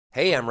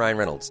Hey, I'm Ryan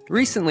Reynolds.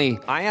 Recently,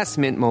 I asked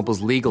Mint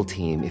Mobile's legal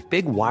team if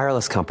big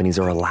wireless companies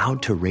are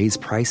allowed to raise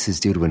prices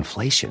due to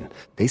inflation.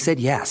 They said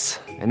yes.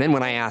 And then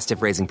when I asked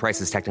if raising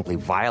prices technically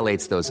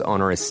violates those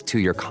onerous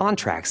two-year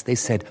contracts, they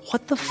said,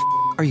 "What the f***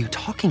 are you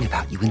talking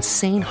about, you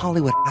insane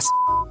Hollywood ass?"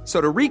 So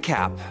to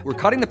recap, we're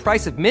cutting the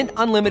price of Mint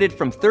Unlimited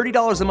from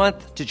 $30 a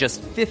month to just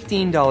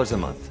 $15 a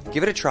month.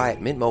 Give it a try at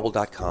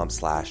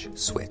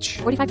mintmobile.com/switch.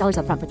 $45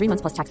 up front for 3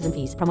 months plus taxes and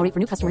fees. Promo rate for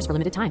new customers for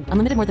limited time.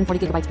 Unlimited more than 40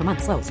 gigabytes per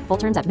month. Slows full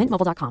terms at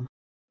mintmobile.com.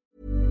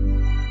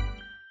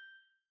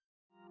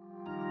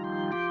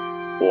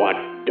 What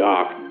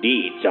dark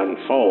deeds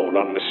unfold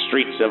on the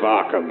streets of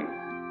Arkham?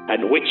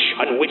 And which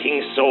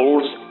unwitting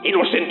souls,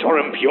 innocent or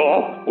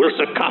impure, will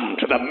succumb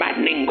to the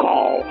maddening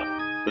call?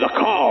 The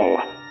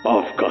call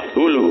of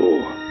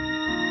Cthulhu.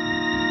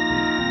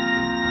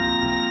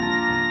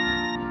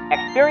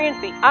 Experience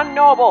the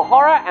unknowable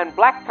horror and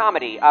black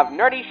comedy of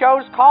Nerdy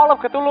Show's Call of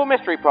Cthulhu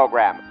Mystery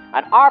Program,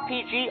 an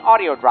RPG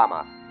audio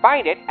drama.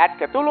 Find it at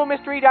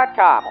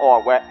CthulhuMystery.com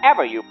or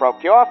wherever you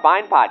procure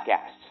fine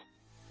podcasts.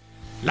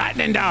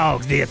 Lightning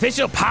Dogs, the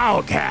official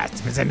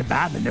podcast presented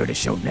by the Nerdy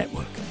Show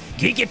Network.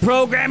 Geeky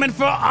programming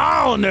for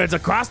all nerds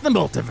across the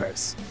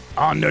multiverse.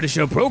 All Nerdy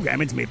Show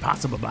programming is made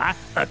possible by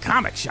A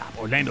Comic Shop,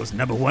 Orlando's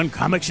 #1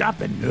 comic shop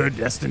and nerd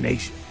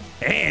destination.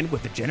 And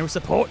with the generous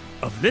support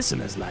of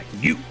listeners like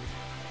you.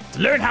 To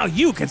learn how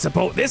you can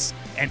support this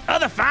and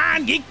other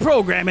fine geek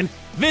programming,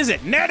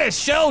 visit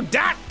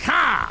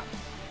nerdyshow.com.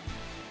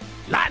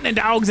 Lightning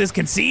Dogs is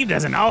conceived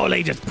as an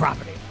all-ages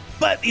property,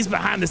 but these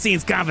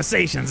behind-the-scenes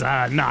conversations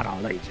are not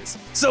all ages.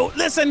 So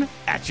listen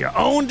at your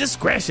own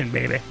discretion,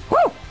 baby. Woo!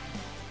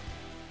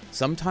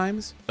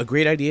 Sometimes, a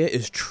great idea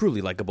is truly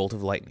like a bolt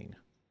of lightning.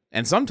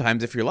 And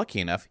sometimes, if you're lucky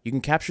enough, you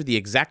can capture the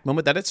exact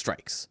moment that it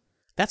strikes.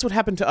 That's what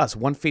happened to us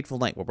one fateful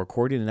night while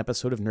recording an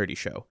episode of Nerdy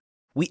Show.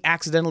 We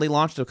accidentally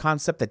launched a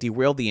concept that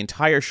derailed the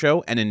entire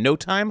show, and in no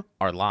time,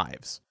 our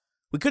lives.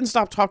 We couldn't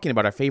stop talking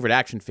about our favorite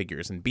action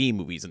figures and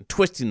B-movies and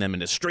twisting them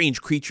into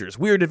strange creatures,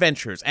 weird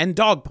adventures, and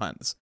dog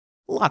puns.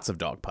 Lots of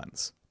dog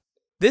puns.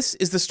 This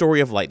is the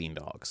story of Lightning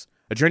Dogs,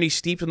 a journey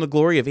steeped in the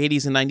glory of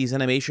 80s and 90s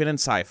animation and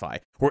sci-fi,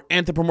 where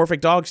anthropomorphic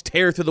dogs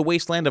tear through the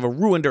wasteland of a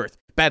ruined Earth,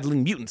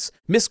 battling mutants,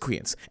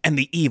 miscreants, and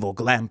the evil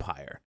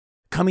Glampire.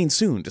 Coming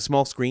soon to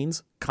small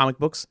screens, comic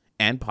books,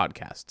 and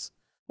podcasts.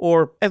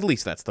 Or at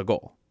least that's the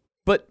goal.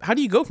 But how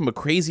do you go from a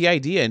crazy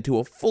idea into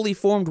a fully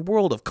formed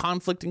world of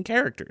conflict and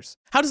characters?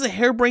 How does a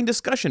harebrained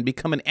discussion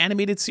become an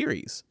animated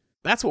series?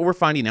 That's what we're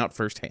finding out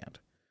firsthand.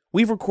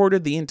 We've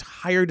recorded the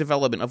entire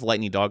development of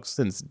Lightning Dogs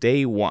since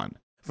day one,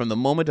 from the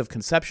moment of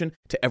conception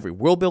to every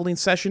world-building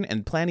session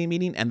and planning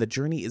meeting, and the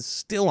journey is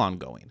still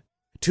ongoing.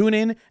 Tune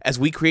in as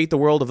we create the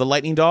world of the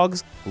Lightning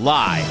Dogs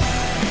live.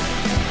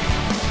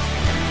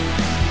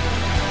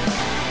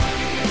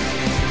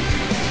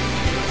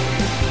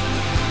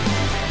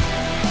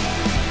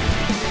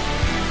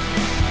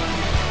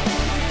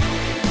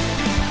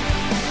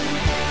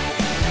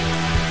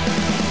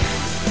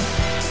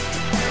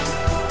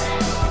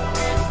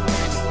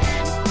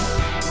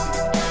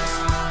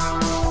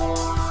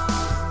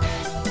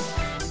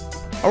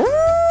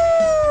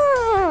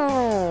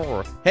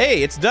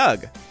 Hey, it's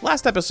Doug.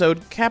 Last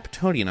episode, Cap,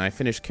 Tony, and I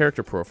finished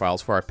character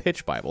profiles for our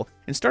pitch Bible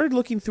and started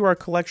looking through our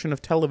collection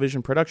of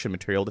television production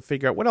material to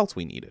figure out what else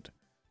we needed.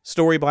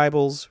 Story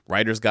Bibles,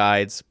 writer's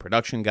guides,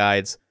 production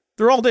guides,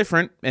 they're all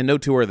different and no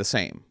two are the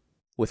same.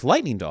 With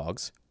Lightning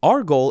Dogs,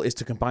 our goal is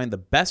to combine the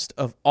best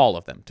of all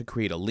of them to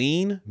create a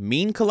lean,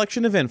 mean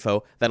collection of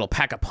info that'll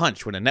pack a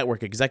punch when a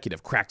network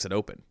executive cracks it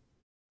open.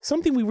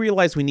 Something we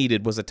realized we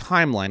needed was a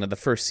timeline of the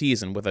first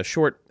season with a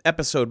short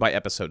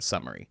episode-by-episode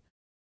summary.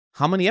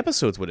 How many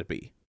episodes would it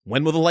be?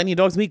 When will the Lightning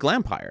Dogs meet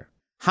Glampire?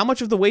 How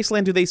much of the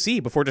wasteland do they see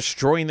before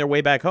destroying their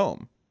way back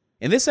home?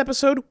 In this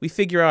episode, we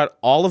figure out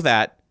all of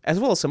that,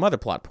 as well as some other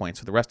plot points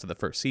for the rest of the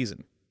first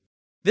season.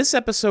 This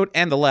episode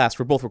and the last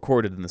were both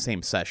recorded in the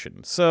same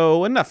session,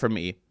 so enough from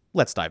me.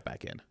 Let's dive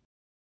back in.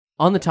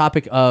 On the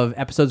topic of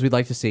episodes we'd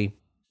like to see,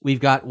 we've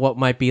got what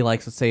might be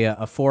like, let's say,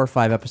 a 4 or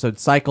 5 episode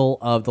cycle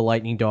of the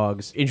Lightning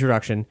Dogs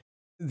introduction.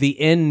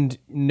 The end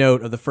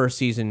note of the first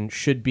season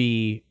should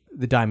be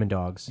the Diamond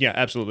Dogs. Yeah,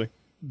 absolutely.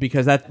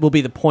 Because that will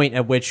be the point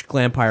at which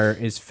Glampire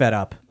is fed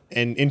up.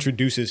 And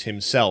introduces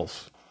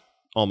himself,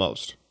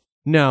 almost.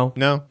 No.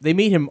 No? They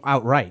meet him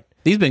outright.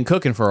 He's been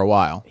cooking for a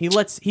while. He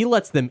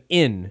lets them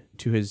in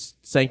to his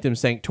Sanctum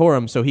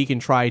Sanctorum so he can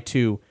try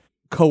to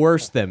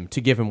coerce them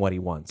to give him what he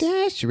wants.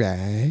 That's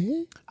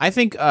right. I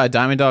think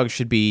Diamond Dogs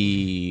should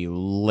be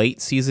late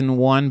season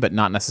 1, but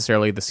not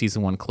necessarily the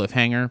season 1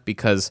 cliffhanger,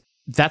 because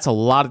that's a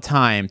lot of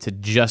time to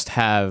just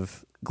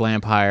have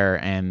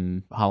Glampire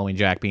and Halloween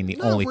Jack being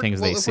the only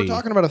things they see. If we're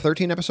talking about a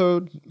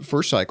 13-episode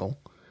first cycle,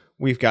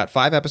 we've got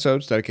 5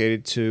 episodes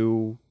dedicated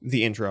to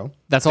the intro.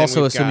 That's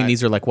also assuming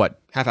these are like what?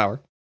 Half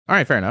hour. All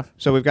right, fair enough.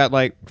 So we've got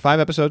like 5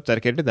 episodes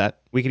dedicated to that.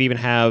 We could even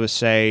have,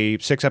 say,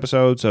 6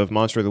 episodes of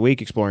Monster of the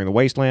Week, exploring the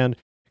wasteland,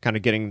 kind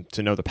of getting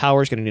to know the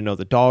powers, getting to know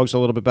the dogs a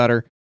little bit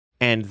better.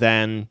 And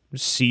then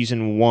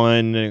season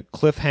 1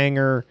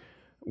 cliffhanger,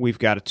 We've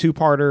got a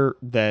two-parter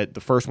that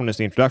the first one is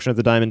the introduction of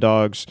the Diamond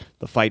Dogs.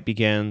 The fight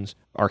begins.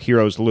 Our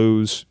heroes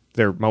lose.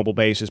 Their mobile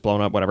base is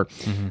blown up, whatever.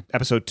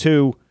 Episode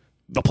 2,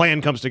 the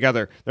plan comes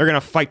together. They're going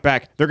to fight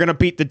back. They're going to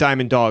beat the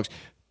Diamond Dogs.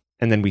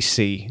 And then we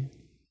see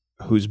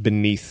who's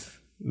beneath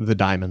the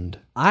diamond.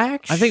 I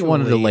think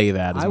want to delay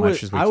that as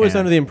much as we can. I was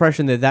under the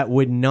impression that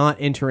would not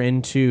enter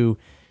into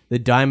the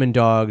Diamond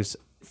Dogs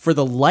for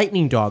the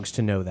Lightning Dogs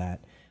to know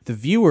that. The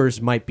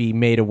viewers might be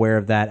made aware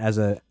of that as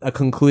a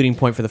concluding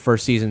point for the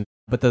first season,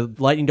 but the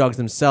Lightning Dogs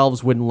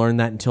themselves wouldn't learn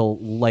that until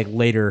like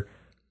later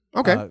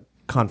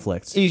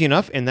conflicts. Easy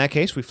enough. In that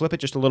case, we flip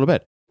it just a little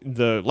bit.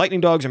 The Lightning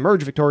Dogs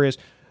emerge victorious,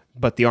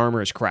 but the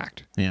armor is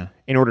cracked. Yeah.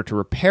 In order to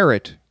repair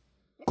it,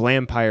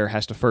 Glampire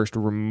has to first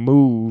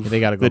remove they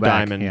gotta go the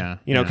back. diamond. Yeah.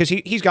 You know, because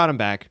he's got him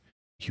back.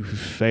 You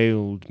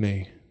failed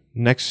me.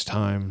 Next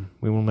time,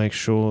 we will make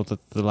sure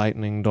that the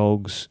Lightning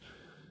Dogs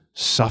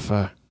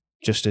suffer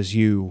just as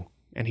you.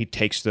 And he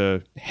takes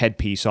the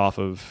headpiece off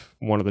of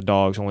one of the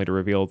dogs, only to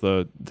reveal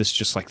this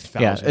just like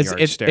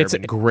 1,000-yard stare. It's a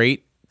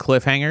great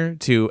cliffhanger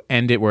to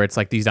end it, where it's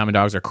like these Diamond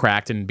Dogs are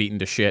cracked and beaten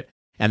to shit,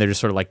 and they're just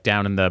sort of like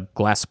down in the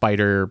glass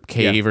spider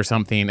cave or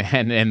something,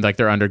 and like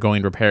they're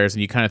undergoing repairs,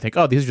 and you kind of think,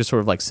 oh, these are just sort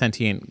of like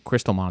sentient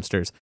crystal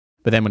monsters.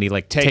 But then when he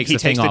like takes the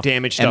thing off,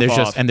 damaged and stuff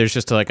there's off. just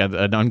just like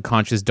an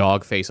unconscious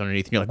dog face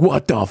underneath, and you're like,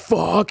 what the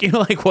fuck? You know,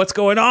 like what's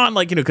going on?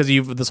 Like, you know, because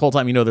this whole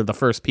time they're the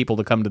first people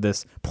to come to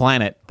this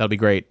planet. That'll be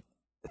great.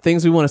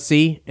 Things we want to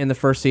see in the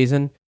first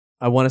season.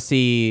 I want to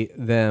see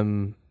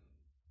them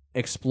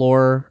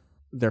explore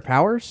their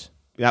powers.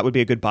 That would be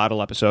a good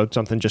bottle episode,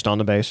 something just on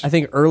the base. I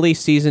think early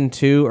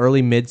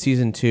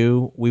mid-season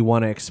 2, we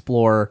want to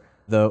explore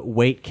the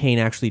weight Kane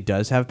actually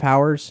does have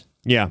powers.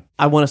 Yeah.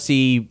 I want to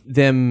see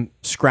them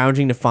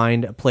scrounging to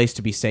find a place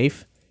to be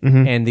safe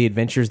and the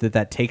adventures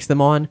that takes them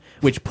on,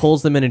 which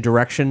pulls them in a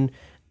direction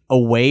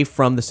away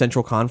from the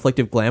central conflict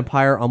of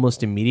Glampire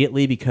almost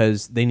immediately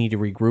because they need to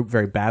regroup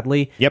very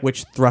badly,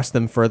 which thrusts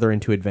them further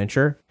into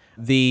adventure.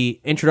 The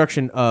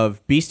introduction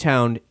of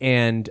Beasthound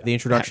and the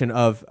introduction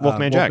of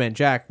Wolfman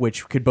Jack,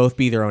 which could both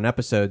be their own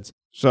episodes.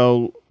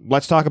 So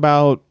let's talk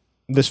about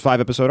this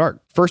 5-episode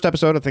arc. First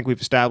episode, I think we've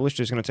established,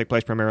 is going to take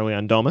place primarily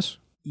on Domus.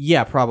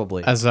 Yeah,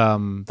 probably. As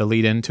the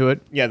lead into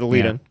it? Yeah, the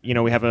lead in. You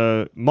know, we have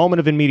a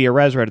moment of in media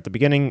res right at the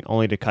beginning,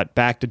 only to cut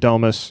back to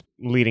Domus,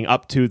 leading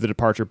up to the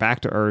departure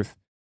back to Earth.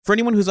 For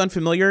anyone who's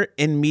unfamiliar,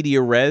 in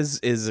media res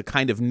is a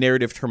kind of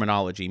narrative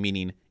terminology,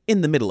 meaning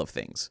in the middle of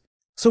things.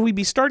 So we'd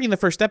be starting the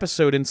first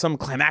episode in some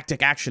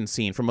climactic action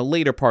scene from a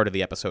later part of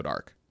the episode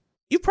arc.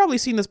 You've probably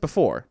seen this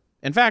before.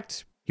 In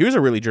fact, here's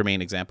a really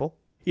germane example.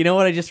 You know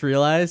what I just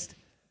realized?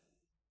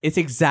 It's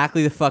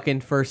exactly the fucking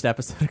first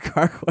episode of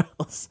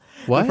Gargoyles.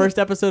 What? The first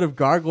episode of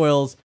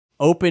Gargoyles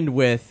opened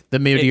with the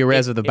media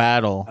res of the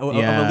battle. Of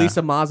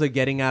Elisa Mazza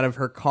getting out of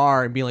her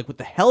car and being like, what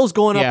the hell's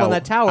going up on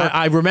that tower?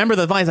 I remember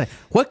the lines like,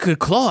 what could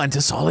claw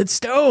into solid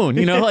stone?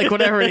 You know, like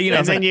whatever. You know,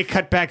 and then you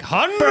cut back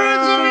hundreds of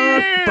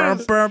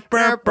years.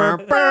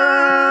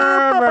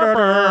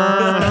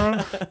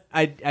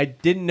 I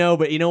didn't know,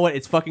 but you know what?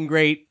 It's fucking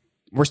great.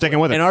 We're sticking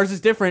with it. And ours is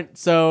different,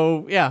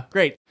 so yeah,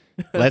 great.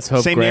 Let's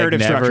hope Same Greg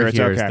narrative never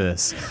structure, hears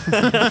it's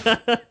okay.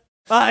 this.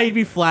 He'd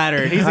be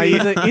flattered.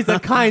 He's a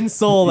kind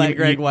soul, that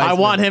Greg Weisman. I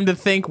want him to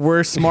think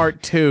we're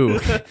smart too.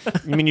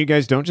 You mean you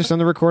guys don't just send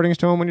the recordings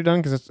to him when you're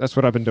done? Because that's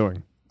what I've been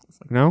doing.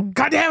 No?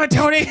 God damn it,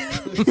 Tony!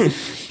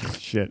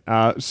 Shit.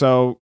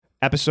 So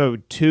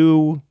episode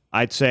 2,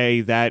 I'd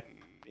say that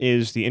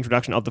is the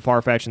introduction of the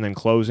Farfetch and then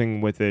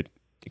closing with it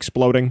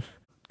exploding.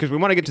 Because we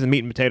want to get to the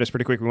meat and potatoes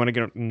pretty quick. We want to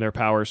get in their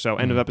powers. So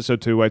end of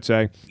episode 2, I'd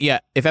say. Yeah,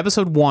 if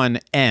episode 1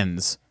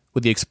 ends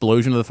with the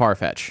explosion of the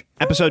Farfetch.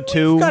 Episode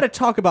 2. We've got to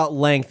talk about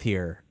length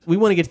here. We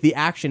want to get to the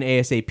action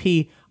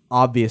ASAP.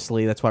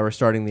 Obviously, that's why we're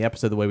starting the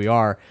episode the way we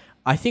are.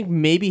 I think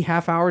maybe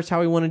half hour is how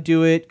we want to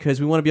do it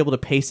because we want to be able to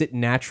pace it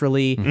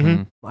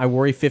naturally. I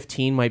worry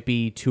 15 might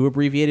be too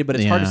abbreviated, but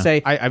it's hard to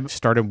say. I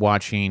started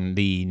watching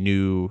the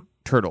new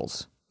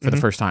Turtles for the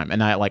first time,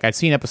 and I'd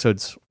seen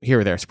episodes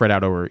here or there spread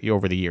out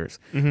over the years,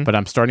 but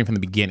I'm starting from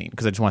the beginning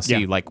because I just want to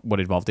see like what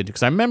it evolved into.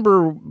 Because I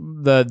remember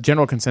the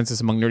general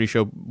consensus among Nerdy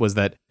Show was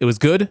that it was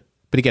good,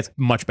 but it gets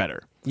much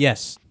better.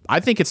 Yes. I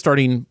think it's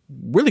starting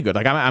really good.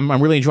 Like I'm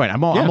really enjoying it.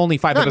 I'm only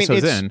 5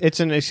 episodes in. It's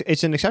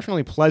an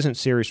exceptionally pleasant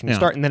series from the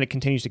start, and then it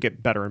continues to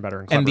get better and better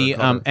and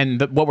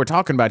clever. What we're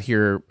talking about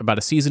here about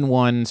a season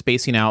 1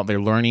 spacing out.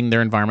 They're learning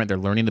their environment. They're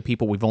learning the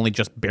people. We've only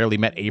just barely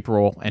met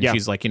April, and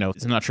she's like, I'm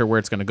not sure where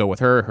it's going to go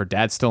with her. Her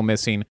dad's still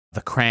missing.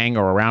 The Krang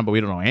are around, but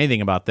we don't know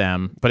anything about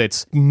them. But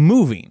it's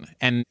moving,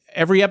 and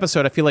every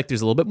episode I feel like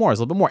there's a little bit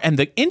more. And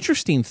the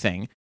interesting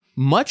thing,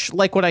 much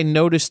like what I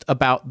noticed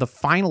about the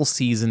final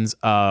seasons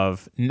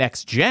of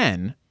Next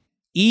Gen,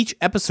 each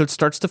episode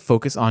starts to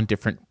focus on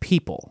different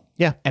people.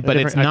 Yeah, but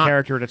it's not a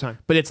character at a time.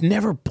 But it's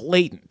never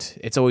blatant.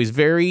 It's always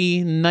very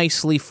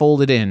nicely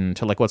folded in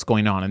to like what's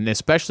going on. And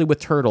especially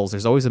with Turtles,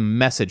 there's always a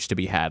message to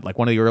be had. Like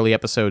one of the early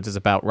episodes is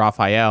about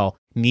Raphael,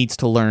 needs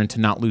to learn to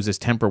not lose his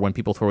temper when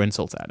people throw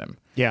insults at him.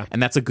 Yeah.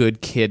 And that's a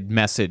good kid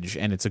message,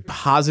 and it's a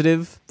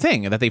positive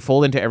thing that they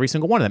fold into every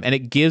single one of them. And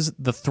it gives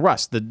the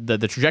thrust,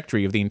 the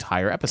trajectory of the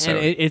entire episode.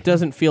 And it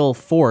doesn't feel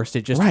forced.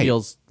 It just Right.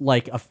 feels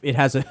like it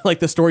has a like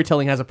the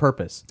storytelling has a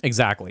purpose.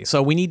 Exactly.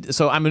 So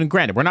I mean,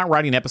 granted, we're not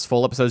writing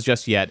full episodes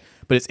just yet,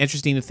 but it's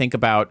interesting to think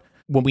about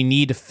when we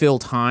need to fill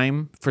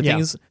time for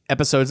things,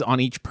 episodes on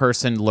each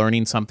person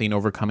learning something,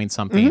 overcoming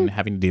something,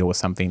 having to deal with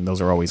something.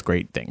 Those are always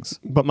great things.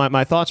 But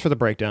my thoughts for the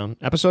breakdown.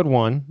 Episode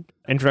 1,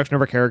 introduction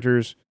of our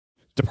characters,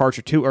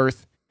 departure to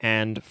Earth,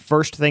 and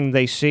first thing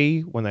they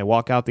see when they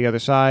walk out the other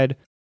side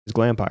is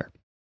Glampire.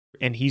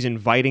 And he's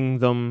inviting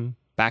them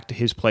back to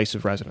his place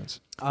of residence.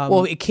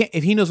 Well, it can't,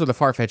 if he knows where the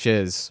Farfetch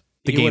is,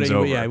 the game's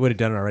over. Yeah, I would have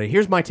done it already.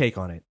 Here's my take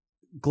on it.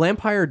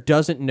 Glampire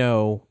doesn't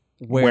know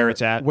where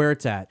it's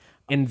at.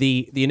 And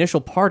the initial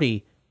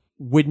party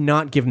would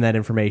not give him that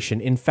information.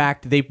 In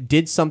fact, they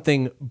did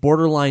something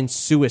borderline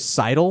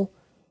suicidal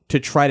to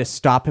try to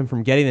stop him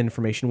from getting that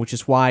information, which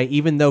is why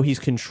even though he's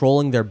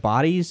controlling their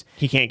bodies,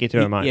 he can't get to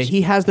their minds. Yeah,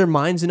 he has their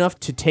minds enough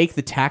to take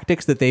the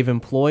tactics that they've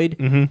employed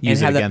and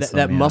Use it have against that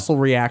them, yeah. muscle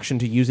reaction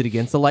to use it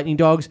against the Lightning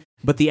Dogs.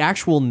 But the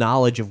actual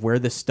knowledge of where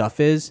this stuff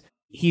is,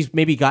 he's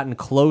maybe gotten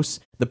close.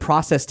 The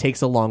process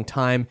takes a long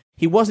time.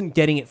 He wasn't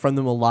getting it from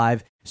them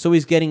alive, so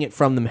he's getting it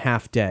from them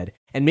half dead.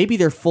 And maybe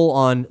they're full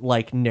on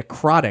like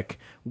necrotic,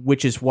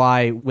 which is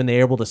why when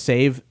they're able to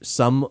save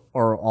some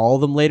or all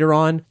of them later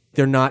on,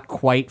 they're not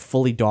quite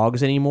fully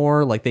dogs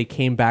anymore. Like they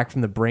came back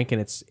from the brink,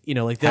 and it's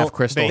like Half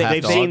crystal, half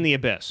They've dog. seen the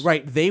abyss.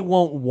 right. They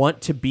won't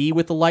want to be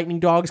with the Lightning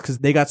Dogs because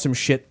they got some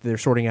shit they're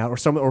sorting out, or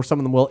some of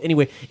them will.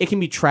 Anyway, it can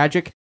be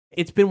tragic.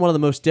 It's been one of the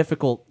most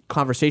difficult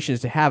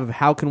conversations to have of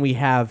how can we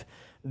have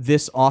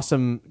this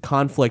awesome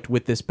conflict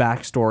with this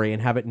backstory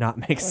and have it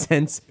not make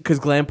sense, because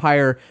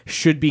Glampire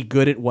should be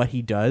good at what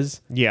he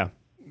does. Yeah.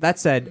 That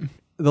said,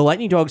 the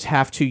Lightning Dogs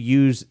have to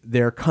use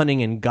their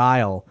cunning and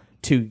guile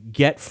to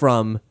get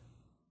from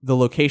the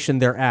location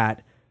they're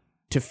at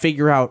to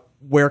figure out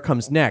where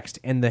comes next.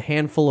 And the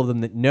handful of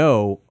them that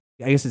know,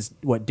 I guess it's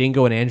what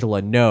Dingo and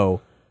Angela know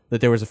that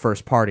there was a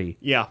first party.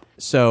 Yeah.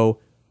 So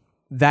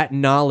that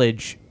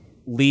knowledge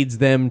leads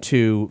them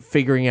to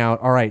figuring out,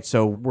 all right,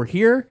 so we're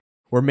here.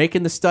 We're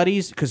making the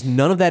studies because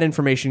none of that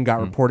information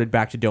got reported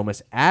back to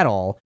Domus at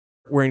all.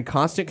 We're in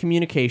constant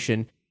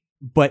communication,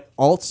 but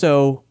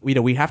also,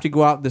 we have to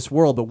go out in this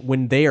world. But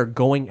when they are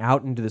going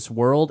out into this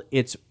world,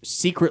 it's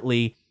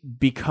secretly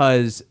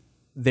because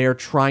they're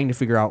trying to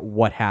figure out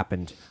what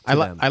happened to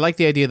them. I like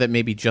the idea that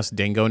maybe just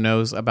Dingo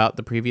knows about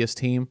the previous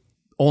team.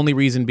 Only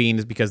reason being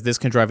is because this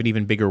can drive an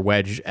even bigger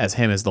wedge as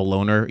him as the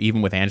loner,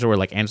 even with Angela. Where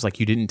like Angela's like,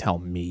 you didn't tell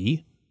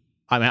me.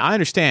 I mean, I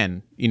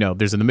understand,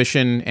 there's a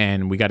mission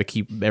and we got to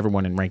keep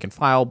everyone in rank and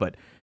file, but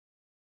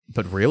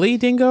really,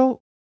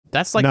 Dingo?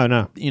 That's like,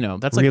 No.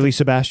 That's Really, like,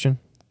 Sebastian?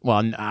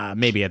 well,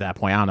 maybe at that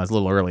point, I don't know, it's a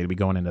little early to be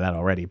going into that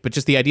already, but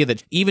just the idea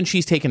that even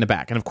she's taken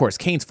aback, and of course,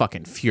 Kane's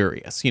fucking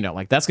furious,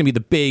 like that's going to be the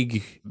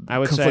big I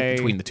would conflict say-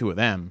 between the two of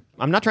them.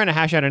 I'm not trying to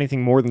hash out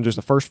anything more than just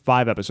the first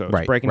 5 episodes,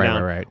 Right, breaking right,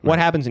 down right, what right.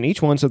 happens in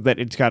each one so that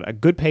it's got a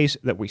good pace,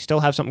 that we still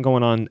have something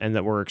going on, and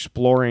that we're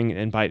exploring.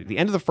 And by the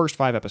end of the first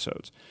 5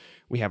 episodes,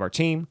 we have our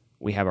team,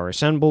 we have our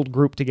assembled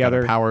group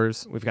together. Got our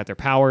powers. We've got their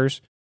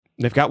powers.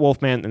 They've got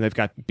Wolfman, and they've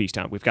got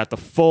Beasttown. We've got the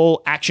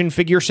full action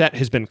figure set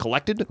has been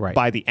collected Right.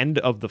 by the end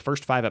of the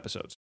first 5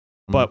 episodes.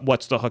 But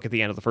what's the hook at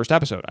the end of the first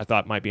episode? I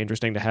thought might be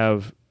interesting to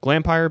have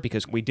Glampire,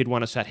 because we did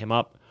want to set him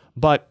up.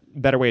 But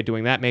better way of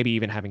doing that, maybe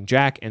even having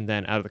Jack, and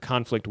then out of the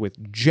conflict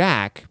with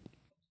Jack,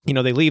 they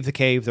leave the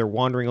cave, they're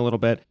wandering a little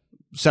bit,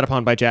 set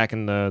upon by Jack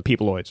and the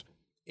Peopleoids.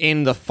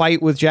 In the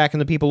fight with Jack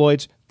and the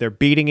Peopleoids, they're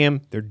beating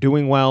him, they're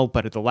doing well,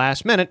 but at the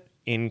last minute,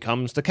 in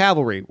comes the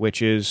cavalry,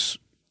 which is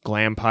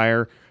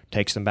Glampire,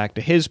 takes them back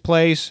to his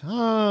place,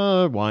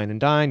 wine and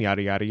dine,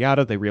 yada, yada,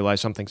 yada. They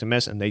realize something's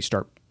amiss, and they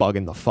start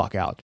bugging the fuck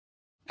out.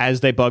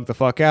 As they bug the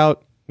fuck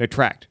out, they're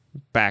tracked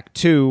back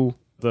to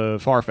the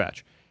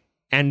Farfetch.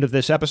 End of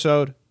this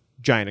episode,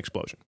 giant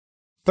explosion.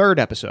 Third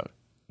episode,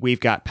 we've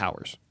got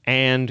powers.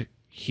 And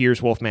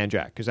here's Wolfman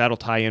Jack, because that'll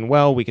tie in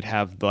well. We could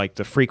have like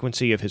the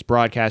frequency of his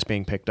broadcast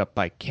being picked up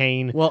by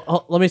Kane.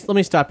 Well, let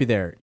me stop you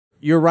there.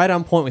 You're right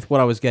on point with what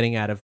I was getting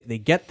at. If they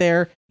get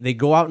there, they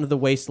go out into the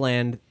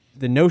wasteland.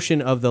 The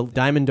notion of the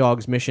Diamond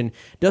Dogs mission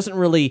doesn't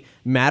really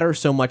matter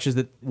so much as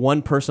that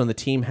one person on the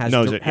team has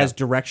Knows it, yeah.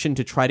 direction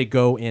to try to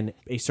go in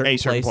a certain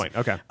place, point,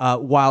 okay.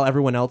 while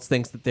everyone else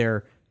thinks that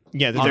they're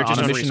Yeah, they're On just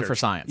a on mission research. for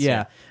science.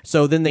 Yeah.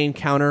 So then they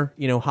encounter,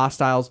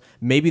 hostiles.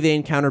 Maybe they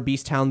encounter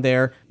Beasttown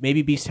there.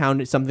 Maybe Beasttown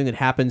is something that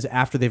happens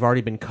after they've already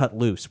been cut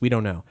loose. We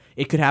don't know.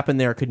 It could happen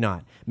there. It could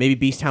not. Maybe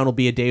Beasttown will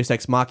be a Deus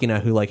Ex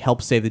Machina who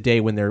helps save the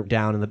day when they're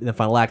down in the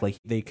final act.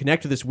 They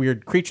connect to this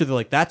weird creature. They're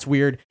like, that's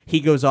weird. He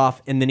goes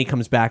off and then he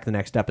comes back the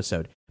next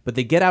episode. But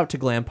they get out to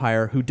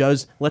Glampire, who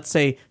does, let's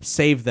say,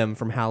 save them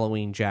from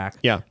Halloween Jack.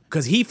 Yeah.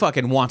 Because he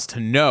fucking wants to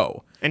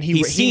know. And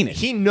he's seen it.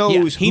 he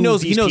knows he who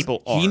knows these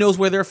people are. He knows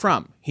where they're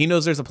from. He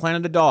knows there's a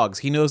planet of dogs.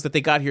 He knows that they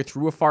got here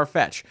through a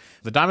Farfetch.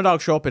 The Diamond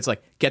Dogs show up, it's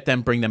like, get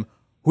them, bring them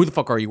who the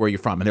fuck are you? Where are you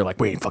from? And they're like,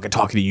 we ain't fucking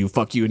talking to you.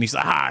 Fuck you. And he's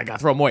like, I gotta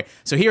throw him away.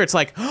 So here it's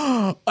like,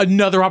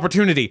 another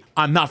opportunity.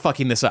 I'm not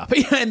fucking this up.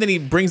 And then he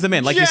brings them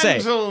in, like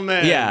Gentlemen,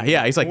 you say.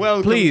 Yeah. He's like,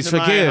 welcome please to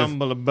my forgive.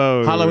 humble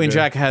abode. Halloween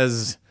Jack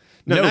has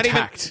no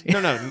tact.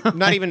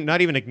 Not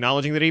even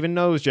acknowledging that he even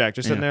knows Jack.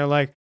 Just sitting there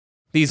like,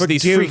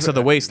 These freaks of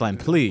the wasteland,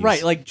 please.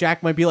 Right, like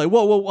Jack might be like,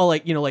 whoa,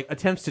 like, like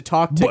attempts to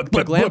talk to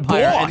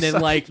Glampire, and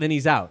then then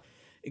he's out.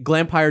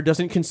 Glampire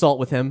doesn't consult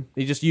with him;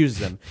 he just uses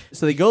him.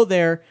 So they go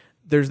there.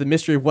 There's the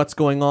mystery of what's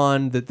going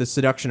on, the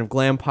seduction of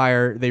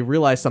Glampire. They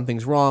realize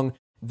something's wrong.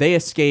 They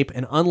escape,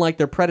 and unlike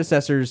their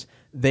predecessors,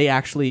 they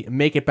actually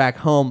make it back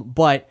home.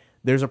 But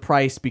there's a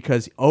price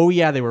because,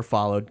 they were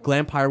followed.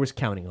 Glampire was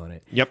counting on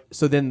it. Yep.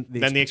 So then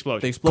the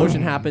explosion. The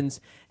explosion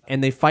happens.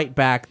 And they fight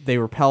back. They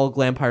repel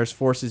Glampire's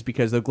forces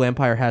because though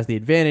Glampire has the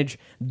advantage,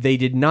 they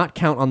did not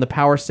count on the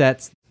power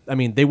sets. I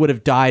mean, they would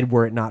have died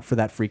were it not for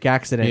that freak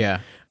accident. Yeah.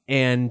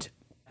 And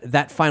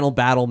that final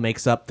battle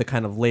makes up the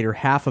kind of later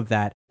half of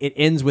that. It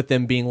ends with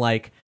them being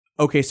like,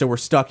 okay, so we're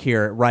stuck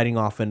here riding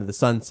off into the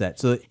sunset.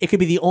 So it could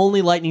be the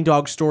only Lightning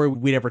Dog story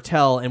we'd ever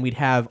tell, and we'd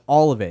have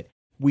all of it.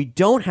 We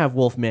don't have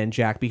Wolfman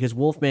Jack because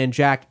Wolfman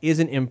Jack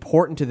isn't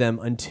important to them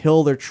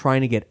until they're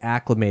trying to get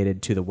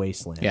acclimated to the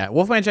wasteland. Yeah,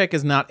 Wolfman Jack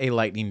is not a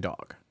lightning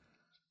dog.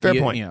 Fair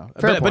point.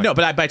 Fair point.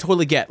 But I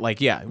totally get,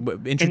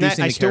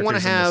 introducing I the still want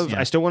to characters in this,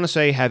 I still want to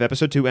say have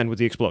episode 2 end with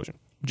the explosion,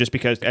 just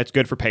because that's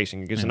good for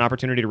pacing. It gives an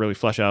opportunity to really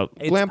flesh out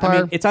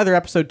Glampire. It's either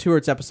episode 2 or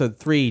it's episode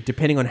 3,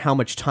 depending on how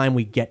much time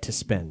we get to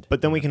spend.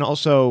 But then we can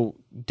also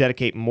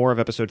dedicate more of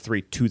episode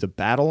 3 to the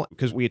battle,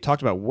 because we had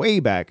talked about way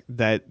back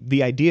that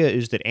the idea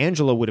is that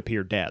Angela would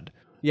appear dead.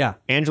 Yeah.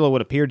 Angela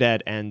would appear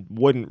dead and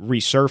wouldn't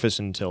resurface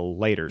until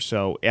later.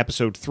 So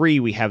episode 3,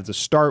 we have the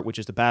start, which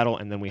is the battle,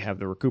 and then we have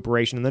the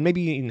recuperation, and then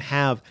maybe you can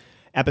have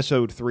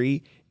episode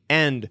 3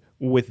 end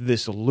with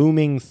this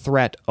looming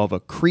threat of a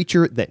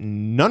creature that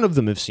none of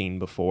them have seen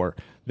before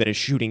that is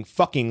shooting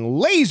fucking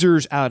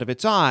lasers out of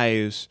its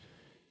eyes.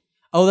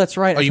 Oh, that's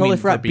right. I you totally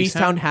mean forgot. the Beast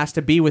Beasthound has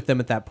to be with them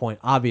at that point,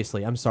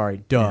 obviously. I'm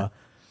sorry. Duh.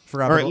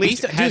 Or at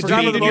least it has to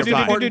forgot be about the most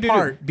nearby. important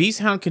part.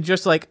 Beasthound can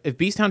just if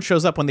Beasthound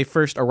shows up when they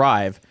first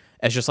arrive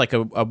as just like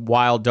a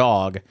wild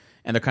dog,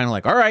 and they're kind of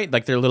like, all right,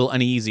 like they're a little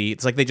uneasy.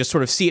 It's like they just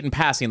sort of see it in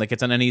passing, like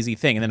it's an uneasy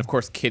thing, and then of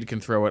course Kid can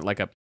throw it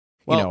like a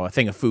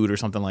thing of food or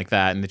something like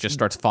that, and it just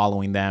starts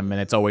following them, and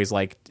it's always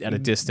like at a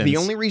distance. The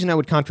only reason I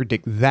would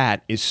contradict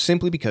that is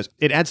simply because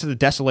it adds to the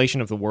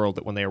desolation of the world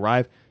that when they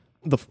arrive,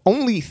 the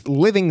only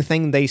living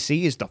thing they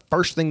see is the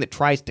first thing that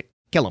tries to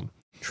kill them.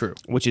 True.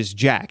 Which is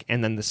Jack.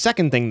 And then the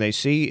second thing they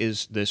see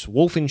is this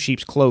wolf in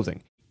sheep's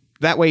clothing.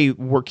 That way,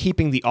 we're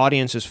keeping the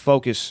audience's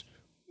focus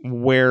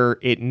where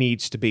it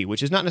needs to be,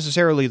 which is not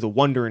necessarily the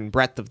wonder and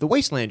breadth of the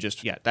wasteland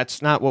just yet.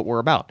 That's not what we're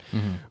about.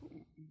 Mm-hmm.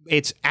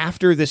 It's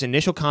after this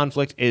initial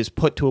conflict is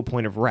put to a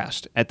point of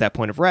rest. At that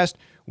point of rest,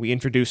 we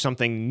introduce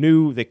something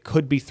new that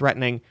could be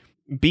threatening.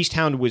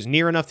 Beasthound was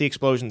near enough the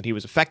explosion that he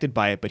was affected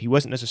by it, but he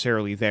wasn't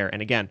necessarily there.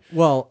 And again...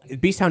 Well,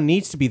 Beasthound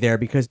needs to be there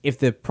because if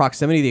the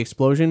proximity of the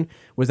explosion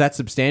was that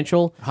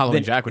substantial,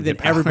 Halloween Jack would then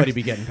get powers. everybody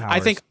be getting powers. I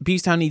think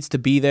Beasthound needs to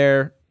be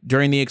there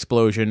during the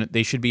explosion.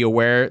 They should be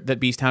aware that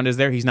Beasthound is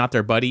there. He's not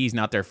their buddy, he's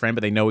not their friend,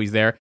 but they know he's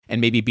there.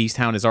 And maybe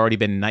Beasthound has already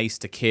been nice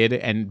to Kid,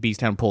 and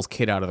Beasthound pulls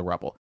Kid out of the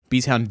rubble.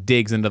 Beasthound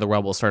digs into the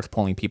rubble, starts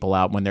pulling people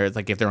out when they're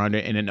if they're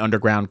in an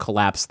underground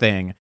collapse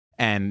thing,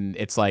 and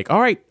it's like, all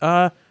right,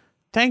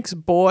 thanks,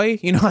 boy.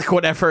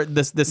 Whatever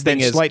this thing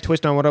is. Slight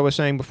twist on what I was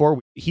saying before.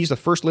 He's the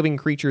first living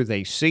creature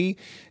they see.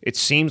 It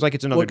seems like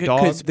it's another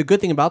dog. Because the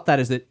good thing about that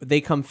is that they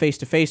come face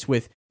to face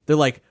with. They're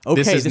like, okay,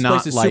 this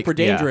place is super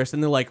dangerous,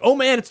 and they're like, oh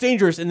man, it's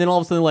dangerous, and then all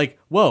of a sudden they're like,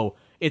 whoa,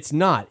 it's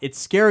not. It's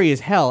scary as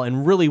hell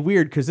and really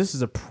weird because this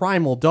is a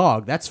primal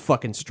dog. That's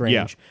fucking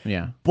strange.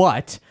 Yeah.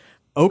 But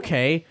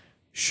okay,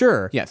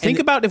 sure. Yeah. Think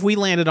about if we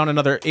landed on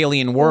another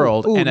alien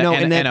world and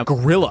a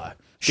gorilla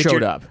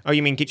showed up. Oh,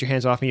 you mean get your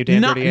hands off me, you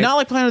damn dirty ape? Not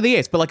like Planet of the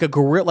Apes, but like a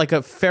gorilla, like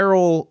a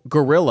feral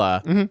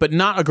gorilla, but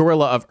not a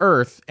gorilla of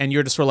Earth. And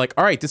you're just sort of like,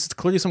 all right, this is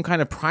clearly some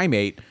kind of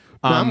primate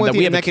that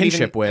we have a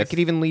kinship with. That could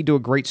even lead to a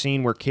great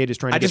scene where Kid is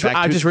trying to get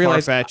back to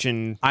Farfetch.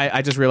 And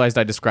I just realized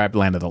I described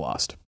Land of the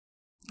Lost.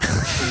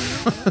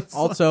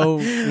 Also,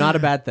 not a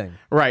bad thing.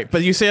 Right,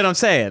 but you see what I'm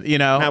saying,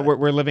 Now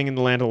we're living in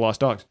the land of the lost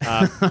dogs.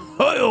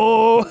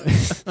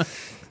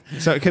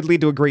 So it could lead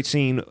to a great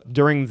scene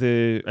during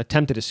the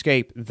attempted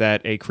escape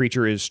that a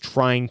creature is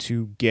trying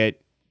to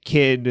get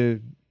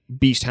Kid.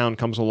 Beasthound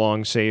comes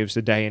along, saves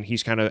the day, and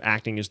he's kind of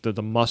acting as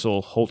the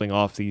muscle holding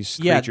off these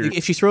creatures.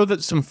 If you throw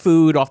some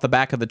food off the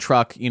back of the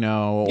truck,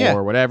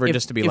 or whatever,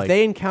 just to be if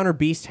they encounter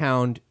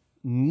Beasthound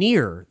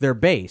near their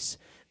base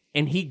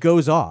and he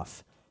goes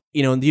off,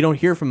 and you don't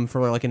hear from him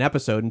for like an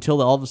episode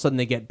until all of a sudden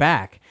they get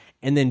back.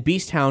 And then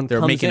Beasthound they're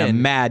comes making a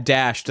mad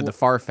dash to the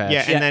Farfetch.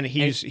 Yeah, and then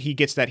he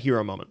gets that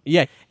hero moment.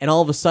 Yeah, and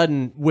all of a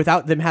sudden,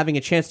 without them having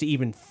a chance to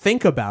even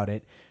think about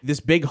it, this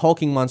big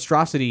hulking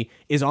monstrosity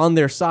is on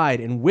their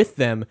side and with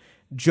them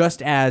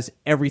just as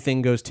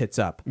everything goes tits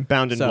up.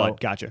 Bound in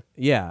blood, gotcha.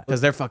 Yeah. Because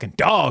they're fucking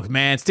dogs,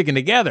 man, sticking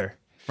together.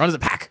 Run as a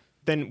pack.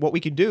 Then what we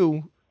could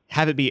do,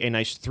 have it be a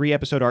nice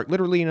 3-episode arc,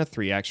 literally in a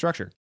 3-act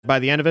structure. By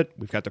the end of it,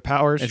 we've got their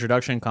powers,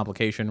 Introduction,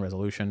 complication,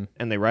 resolution.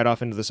 and they ride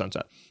off into the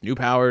sunset. New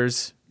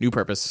powers, new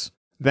purpose.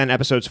 Then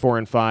episodes 4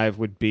 and 5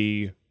 would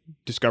be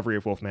discovery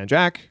of Wolfman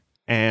Jack,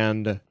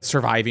 and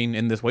Surviving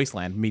in this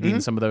wasteland,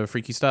 meeting some of the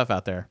freaky stuff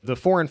out there. the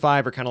 4 and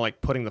 5 are kind of like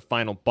putting the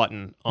final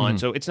button on.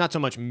 So it's not so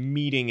much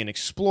meeting and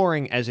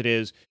exploring as it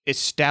is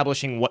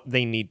establishing what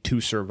they need to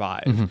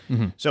survive.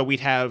 So we'd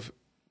have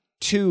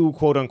 2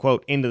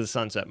 quote-unquote into the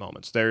sunset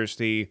moments. There's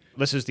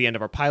this is the end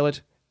of our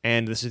pilot,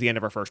 and this is the end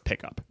of our first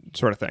pickup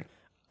sort of thing.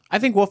 I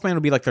think Wolfman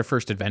would be like their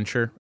first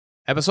adventure.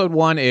 Episode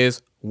 1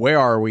 is, where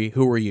are we?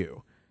 Who are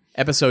you?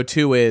 Episode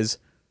 2 is,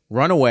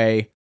 run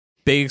away,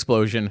 big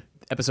explosion.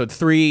 Episode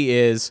 3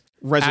 is,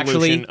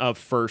 Resolution of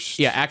first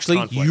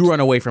conflict. you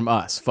run away from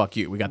us. Fuck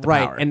you. We got the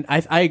power. And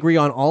I agree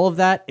on all of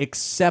that,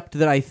 except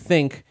that I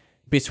think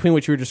between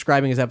what you were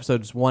describing as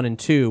episodes 1 and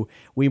 2,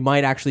 we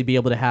might actually be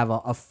able to have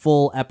a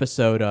full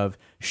episode of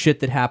shit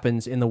that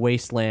happens in the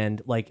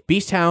wasteland, like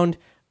Beast Hound,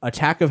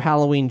 Attack of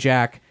Halloween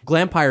Jack,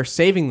 Glampire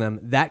saving them.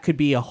 That could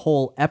be a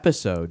whole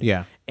episode.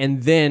 Yeah.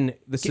 And then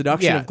the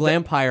seduction of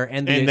Glampire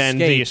and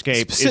the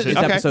escape is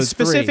episode 3.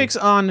 Specifics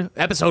on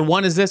episode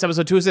 1 is this,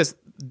 episode 2 is this.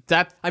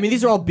 That I mean,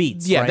 these are all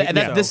beats. Yeah,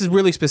 right? this is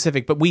really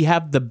specific, but we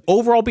have the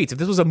overall beats. If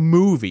this was a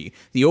movie,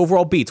 the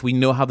overall beats, we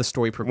know how the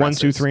story 1, progresses.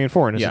 2, 3, and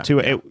 4. And it's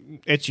Yeah.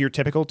 it's your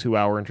typical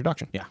 2-hour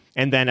introduction. Yeah.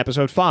 And then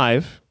episode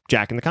 5,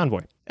 Jack and the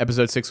Convoy.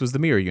 Episode 6 was the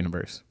Mirror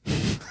Universe.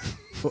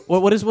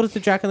 What is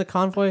the Jack and the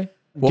Convoy?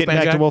 Get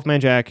back to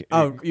Wolfman Jack.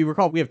 Oh, you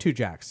recall we have 2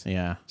 Jacks.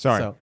 Yeah.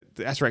 Sorry. So-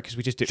 That's right, because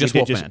we just did. Just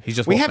we did Wolfman. He's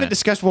just we Wolfman. haven't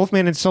discussed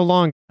Wolfman in so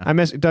long.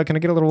 Doug, can I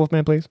get a little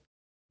Wolfman, please?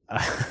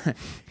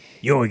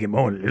 You only get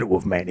more than Little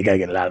Wolfman. You gotta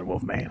get a lot of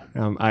Wolfman.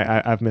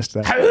 I've missed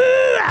that.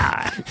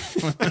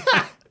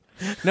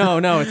 No,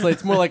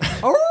 it's more like.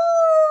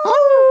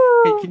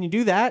 Hey, can you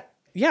do that?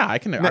 Yeah, I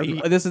can.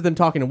 This is them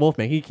talking to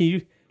Wolfman. Can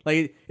you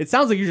like? It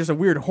sounds like you're just a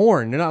weird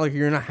horn.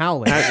 You're not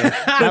howling.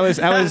 I was.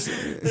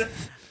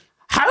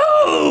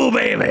 Howl,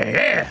 baby.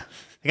 Yeah.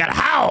 You gotta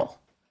howl.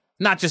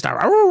 Not just a.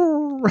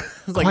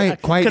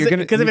 Quiet.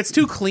 Because if it's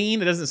too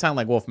clean, it doesn't sound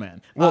like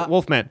Wolfman.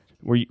 Wolfman.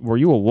 Were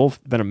you a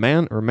wolf then a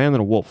man, or a man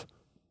then a wolf?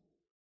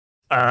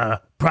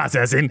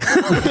 Processing.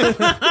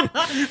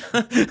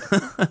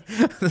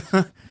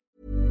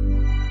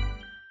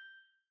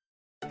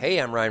 Hey,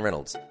 I'm Ryan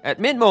Reynolds. At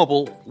Mint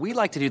Mobile, we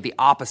like to do the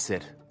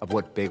opposite of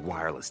what Big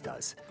Wireless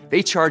does.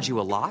 They charge you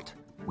a lot,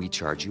 we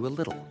charge you a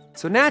little.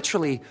 So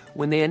naturally,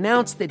 when they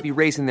announced they'd be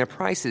raising their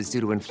prices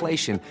due to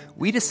inflation,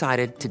 we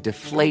decided to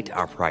deflate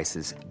our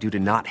prices due to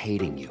not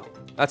hating you.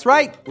 That's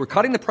right. We're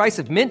cutting the price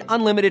of Mint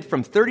Unlimited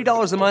from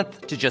 $30 a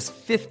month to just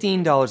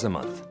 $15 a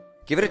month.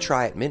 Give it a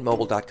try at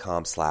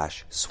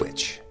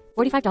mintmobile.com/switch.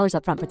 $45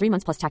 upfront for 3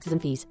 months plus taxes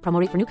and fees. Promo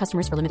rate for new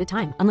customers for limited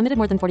time. Unlimited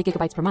more than 40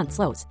 gigabytes per month.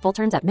 Slows full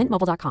terms at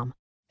mintmobile.com.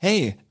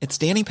 Hey, it's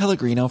Danny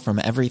Pellegrino from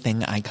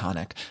Everything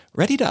Iconic.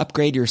 Ready to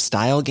upgrade your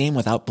style game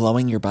without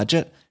blowing your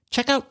budget?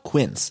 Check out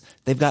Quince.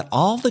 They've got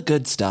all the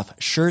good stuff,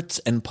 shirts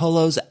and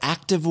polos,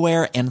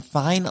 activewear, and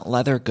fine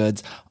leather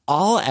goods,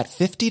 all at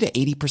 50 to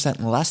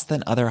 80% less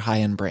than other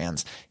high-end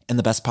brands. And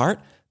the best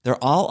part?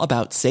 They're all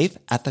about safe,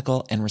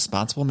 ethical, and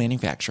responsible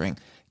manufacturing.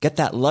 Get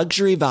that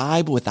luxury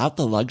vibe without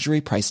the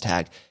luxury price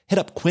tag. Hit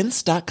up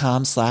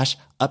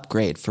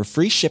quince.com/upgrade for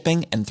free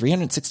shipping and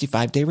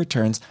 365-day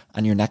returns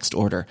on your next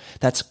order.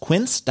 That's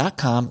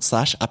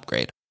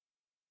quince.com/upgrade.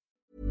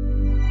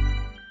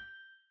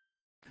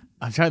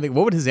 I'm trying to think,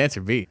 what would his answer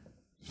be?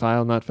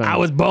 File not found. I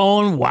was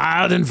born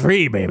wild and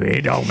free, baby.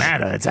 It don't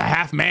matter. It's a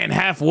half man,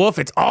 half wolf.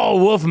 It's all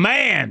wolf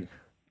man.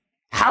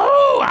 How?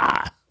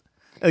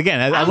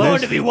 Again, I I'm love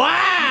born to be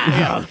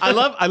wild. I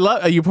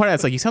love. You point out,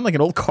 it's like you sound like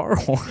an old car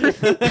horn.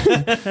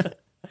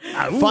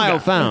 File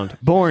found.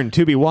 Born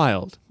to be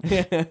wild.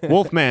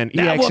 Wolfman.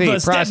 That wolf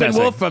EXE a processing.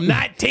 Steppenwolf from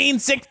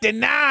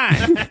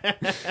 1969.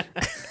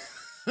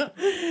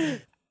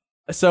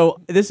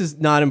 So this is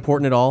not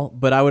important at all,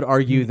 but I would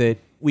argue that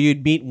we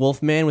would meet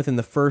Wolfman within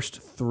the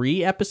first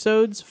 3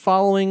 episodes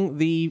following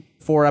the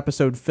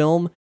 4-episode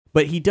film,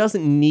 but he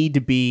doesn't need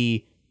to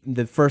be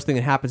the first thing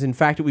that happens. In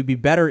fact, it would be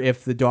better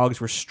if the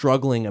dogs were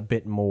struggling a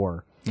bit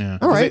more. Yeah.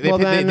 All right,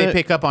 They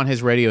pick up on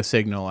his radio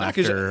signal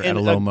after at a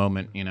low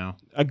moment, you know.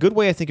 A good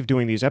way I think of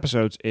doing these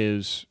episodes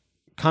is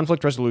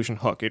conflict resolution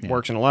hook. It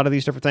works in a lot of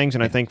these different things,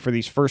 and I think for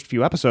these first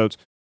few episodes,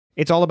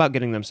 it's all about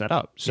getting them set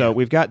up. So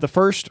we've got the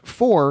first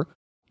 4,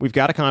 we've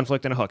got a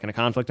conflict and a hook, and a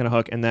conflict and a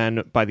hook, and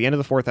then by the end of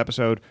the 4th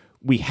episode,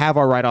 we have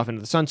our ride off into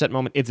the sunset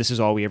moment if this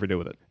is all we ever do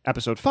with it.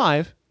 Episode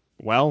 5,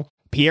 well,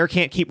 Pierre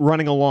can't keep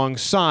running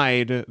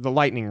alongside the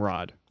lightning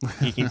rod.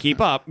 He can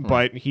keep up,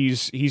 but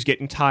he's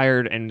getting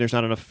tired, and there's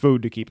not enough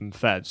food to keep him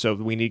fed. So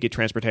we need to get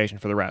transportation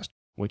for the rest,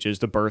 which is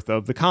the birth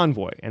of the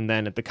convoy. And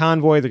then at the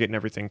convoy, they're getting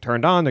everything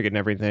turned on, they're getting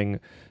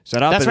everything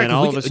set up, That's and right. then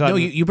all of a sudden,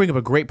 You bring up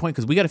a great point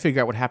because we got to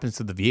figure out what happens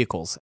to the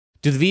vehicles.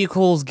 Do the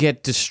vehicles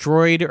get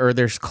destroyed or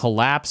they're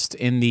collapsed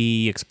in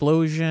the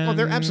explosion? Well,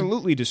 they're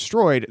absolutely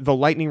destroyed. The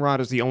lightning rod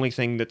is the only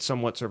thing that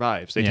somewhat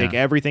survives. They take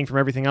everything from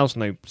everything else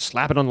and they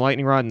slap it on the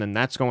lightning rod, and then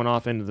that's going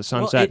off into the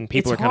sunset, and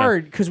people are kind of... It's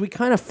hard because we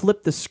kind of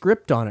flipped the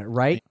script on it,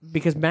 right?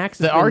 Because Max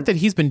has art that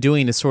he's been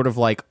doing is sort of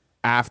like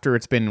after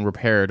it's been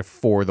repaired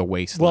for the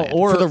wasteland.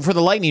 Well, or for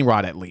the lightning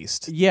rod, at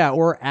least. Yeah,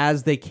 or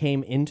as they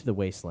came into the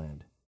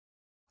wasteland.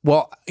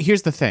 Well,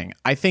 here's the thing.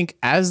 I think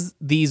as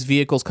these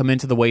vehicles come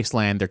into the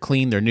wasteland, they're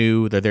clean, they're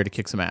new, they're there to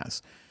kick some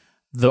ass.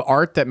 The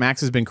art that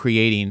Max has been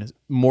creating,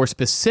 more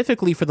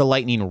specifically for the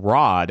lightning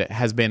rod,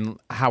 has been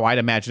how I'd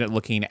imagine it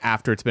looking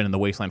after it's been in the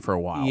wasteland for a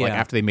while, like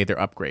after they made their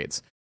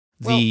upgrades.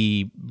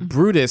 The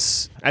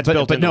Brutus, that's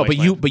built in the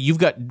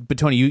wasteland. But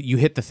Tony, you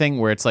hit the thing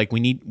where it's like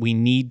we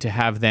need to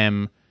have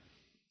them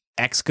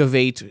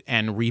excavate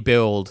and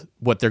rebuild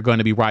what they're going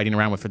to be riding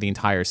around with for the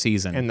entire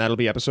season, and that'll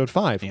be episode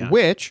 5,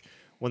 which,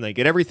 when they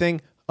get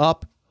everything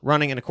up,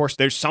 running, and of course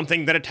there's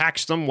something that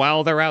attacks them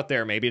while they're out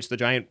there. Maybe it's the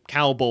giant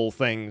cow bull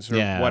things or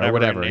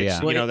whatever.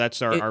 You know,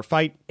 that's our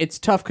fight. It's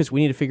tough because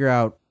we need to figure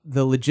out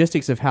the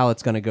logistics of how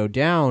it's going to go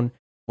down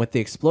with the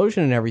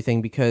explosion and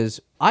everything, because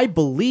I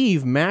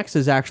believe Max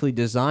has actually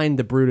designed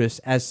the Brutus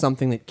as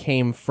something that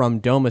came from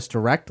Domus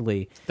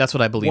directly. That's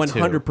what I believe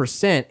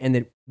 100%, and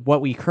that what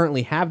we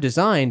currently have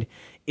designed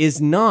is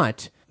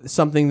not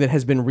something that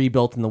has been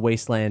rebuilt in the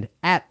wasteland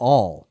at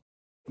all.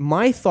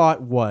 My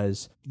thought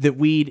was that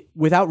we'd,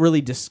 without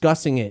really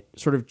discussing it,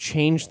 sort of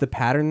change the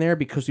pattern there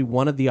because we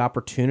wanted the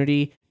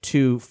opportunity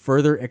to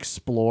further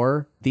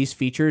explore these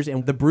features,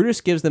 and the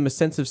Brutus gives them a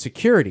sense of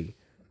security,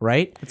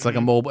 right? It's like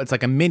a mobile. It's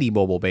like a mini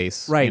mobile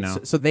base, right? You know?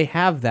 So they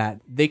have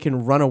that. They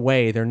can run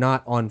away. They're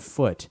not on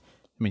foot.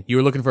 I mean, you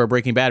were looking for a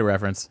Breaking Bad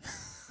reference.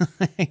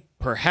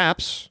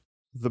 Perhaps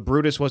the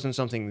Brutus wasn't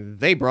something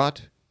they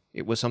brought;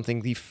 it was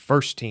something the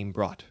first team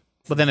brought.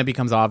 But then it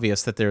becomes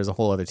obvious that there's a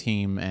whole other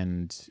team,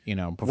 and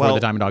before the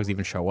Diamond Dogs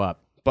even show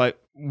up. But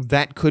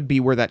that could be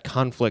where that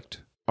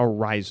conflict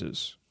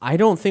arises. I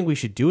don't think we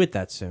should do it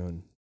that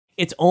soon.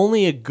 It's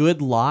only a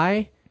good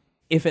lie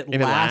if it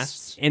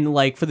lasts. And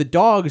like for the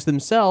dogs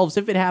themselves,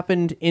 if it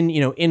happened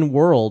in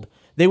world,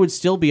 they would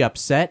still be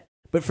upset.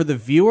 But for the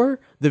viewer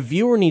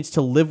needs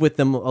to live with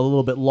them a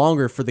little bit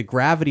longer for the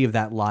gravity of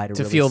that lie to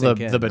really feel sink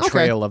in. the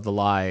betrayal of the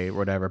lie or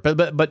whatever. But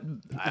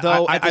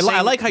though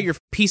I like how you're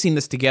piecing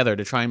this together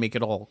to try and make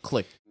it all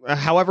click.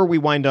 However we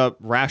wind up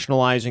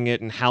rationalizing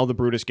it and how the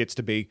Brutus gets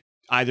to be,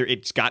 either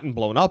it's gotten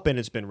blown up and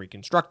it's been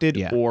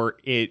reconstructed, or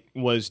it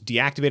was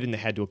deactivated and they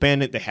had to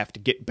abandon it. They have to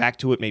get back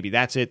to it. Maybe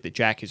that's it, that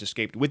Jack has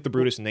escaped with the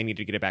Brutus and they need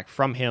to get it back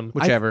from him.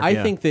 Whichever. I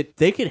think that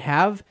they could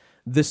have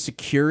the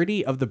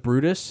security of the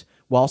Brutus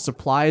while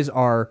supplies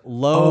are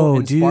low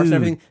and sparse and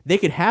everything. They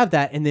could have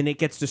that, and then it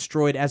gets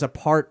destroyed as a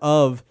part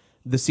of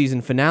the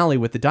season finale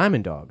with the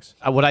Diamond Dogs.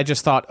 What I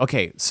just thought,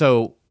 okay,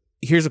 so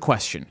here's a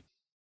question.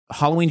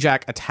 Halloween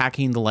Jack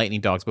attacking the Lightning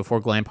Dogs before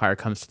Glampire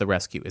comes to the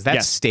rescue. Is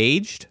that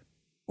staged?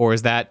 Or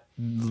is that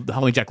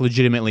Halloween Jack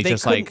legitimately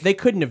They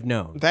couldn't have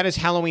known. That is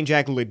Halloween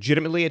Jack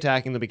legitimately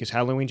attacking them because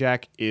Halloween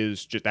Jack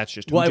is that's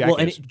just who Jack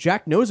is. And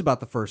Jack knows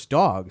about the first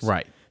dogs.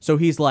 Right. So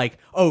he's like,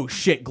 oh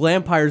shit,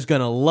 Glampire's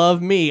gonna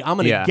love me. I'm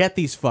gonna get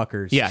these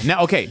fuckers. Yeah,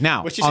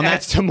 now. Which just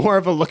adds to more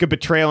of a look of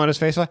betrayal on his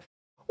face. Like,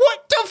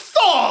 what the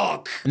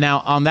fuck? Now,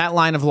 on that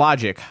line of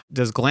logic,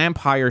 does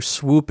Glampire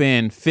swoop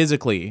in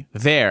physically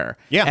there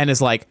and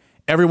is like,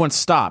 everyone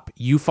stop,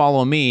 you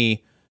follow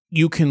me.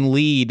 You can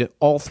lead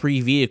all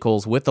 3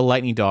 vehicles with the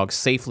Lightning Dogs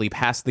safely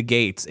past the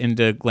gates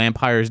into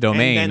Glampire's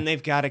domain. And then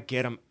they've got to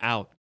get him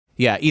out.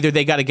 Yeah, either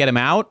they got to get him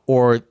out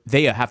or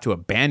they have to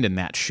abandon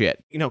that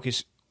shit.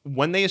 Because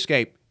when they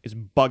escape, it's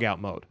bug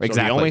out mode. Exactly.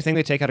 So the only thing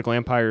they take out of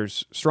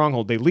Glampire's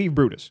stronghold, they leave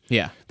Brutus.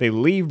 Yeah. They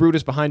leave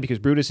Brutus behind because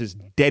Brutus is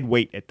dead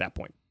weight at that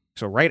point.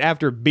 So right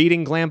after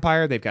beating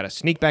Glampire, they've got to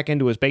sneak back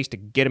into his base to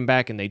get him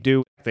back, and they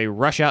do. They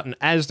rush out, and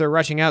as they're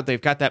rushing out, they've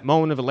got that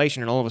moment of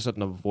elation, and all of a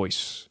sudden a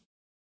voice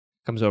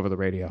comes over the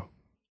radio.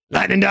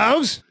 Lightning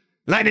Dogs,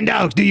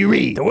 do you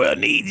read? The world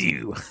needs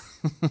you.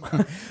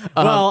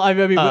 Well, I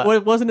mean,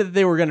 wasn't it that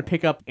they were going to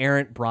pick up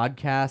errant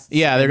broadcasts?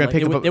 Yeah, they're going to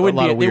pick up a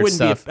lot of weird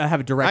stuff.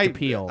 Have a direct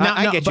appeal.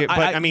 I get you,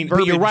 but I mean,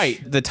 but you're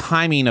right. The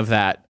timing of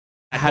that,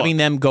 having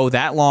them go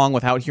that long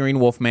without hearing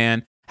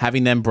Wolfman,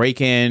 having them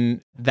break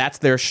in, that's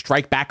their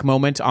strike back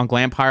moment on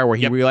Glampire where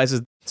he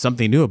realizes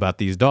something new about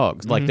these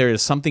dogs. Like there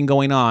is something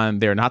going on.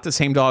 They're not the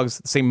same dogs,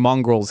 the same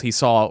mongrels he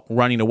saw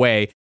running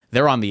away.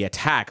 They're on the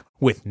attack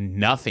with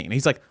nothing.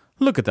 He's like,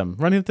 look at them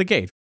running at the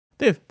gate.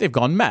 They've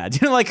gone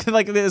mad. Like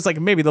it's like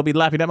maybe they'll be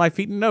lapping at my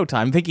feet in no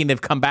time, thinking they've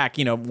come back,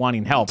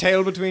 wanting help.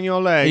 Tail between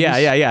your legs.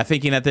 Yeah,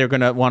 thinking that they're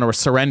gonna want to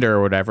surrender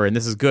or whatever, and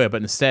this is good,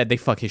 but instead they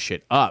fuck his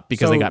shit up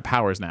because they got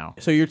powers now.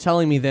 So you're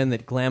telling me then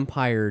that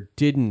Glampire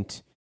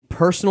didn't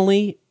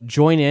personally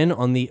join in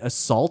on the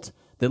assault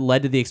that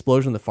led to the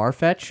explosion of the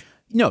Farfetch?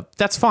 No,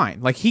 that's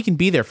fine. Like he can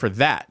be there for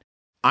that.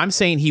 I'm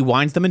saying he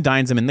wines them and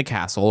dines them in the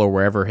castle or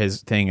wherever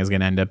his thing is going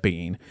to end up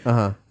being.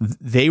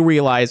 They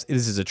realize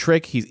this is a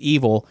trick. He's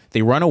evil.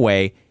 They run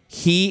away.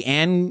 He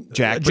and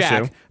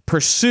Jack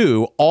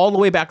pursue all the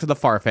way back to the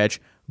Farfetch,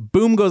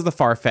 Boom goes the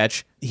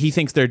Farfetch. He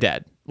thinks they're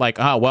dead. Like,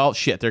 oh, well,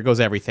 shit, there goes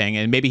everything.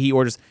 And maybe he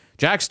orders,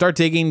 Jack, start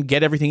digging,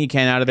 get everything you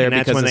can out of there And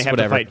that's because when it's they have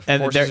to whatever. fight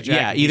And forces of Jack,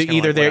 yeah, and he's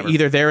kinda like, whatever.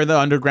 either they're in the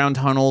underground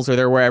tunnels or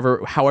they're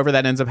wherever. However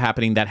that ends up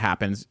happening, that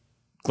happens.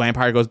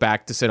 Glampire goes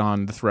back to sit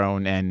on the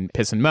throne and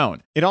piss and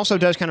moan. It also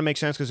does kind of make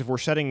sense because if we're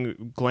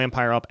setting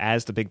Glampire up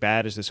as the big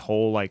bad, as this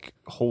whole like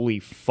holy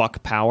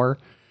fuck power,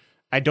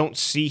 I don't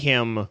see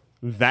him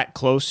that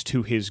close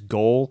to his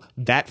goal,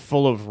 that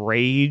full of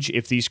rage.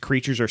 If these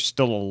creatures are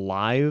still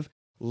alive,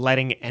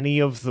 letting any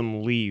of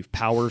them leave,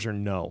 powers or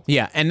no.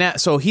 Yeah, and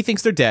so he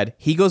thinks they're dead.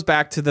 He goes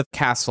back to the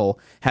castle,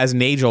 has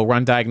Nagel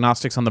run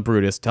diagnostics on the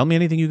Brutus. Tell me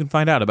anything you can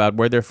find out about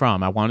where they're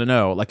from. I want to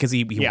know. Like, because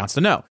he wants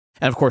to know.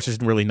 And of course, there's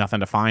really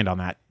nothing to find on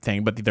that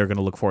thing, but they're going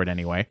to look for it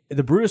anyway.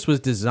 The Brutus was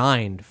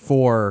designed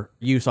for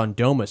use on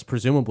Domus,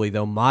 presumably,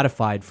 though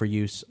modified for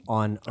use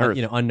on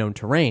unknown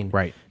terrain.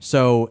 Right.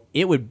 So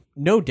it would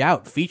no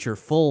doubt feature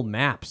full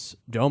maps,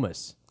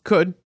 Domus.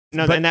 Could.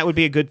 No, and that would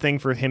be a good thing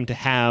for him to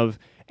have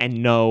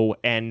and know,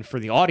 and for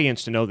the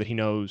audience to know that he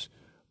knows,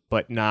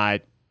 but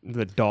not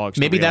the dogs.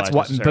 Maybe to that's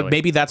realize why. But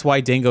maybe that's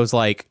why Dingo's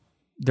like.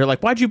 They're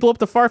like, why'd you blow up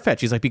the Farfetch?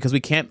 He's like, because we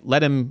can't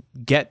let him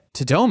get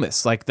to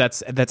Domus. Like,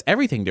 that's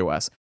everything to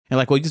us. And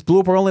like, well, he just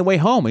blew up our only way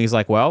home. And he's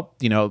like, well,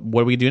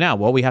 what do we do now?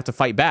 Well, we have to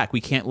fight back.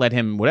 We can't let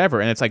him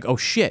whatever. And it's like, oh,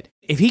 shit.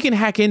 If he can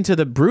hack into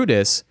the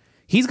Brutus,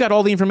 he's got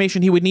all the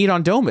information he would need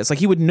on Domus. Like,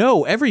 he would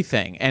know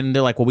everything. And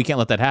they're like, well, we can't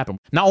let that happen.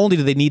 Not only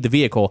do they need the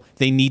vehicle,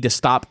 they need to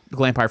stop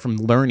Glampire from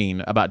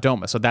learning about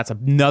Domus. So that's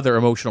another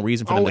emotional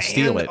reason for them to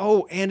steal it.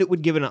 And it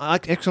would give an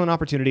excellent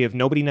opportunity of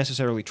nobody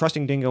necessarily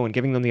trusting Dingo and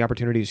giving them the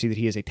opportunity to see that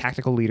he is a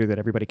tactical leader that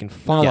everybody can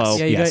follow.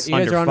 Yeah, you guys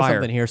under are onto fire.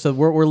 something here. So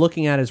what we're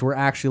looking at is we're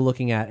actually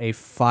looking at a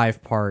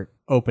 5-part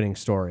opening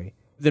story.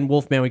 Then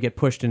Wolfman would get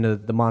pushed into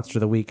the Monster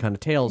of the Week kind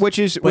of tales, Which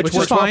is works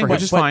well fine, for him.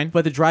 which is fine.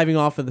 But the driving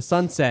off of the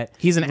sunset,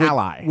 He's an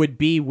ally. would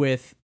be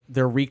with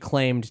their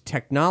reclaimed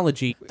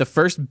technology. The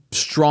first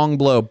strong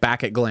blow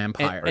back at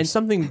Glampire. And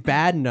something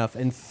bad enough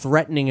and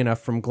threatening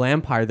enough from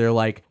Glampire, they're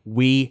like,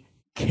 we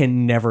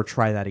can never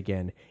try that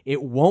again.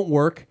 It won't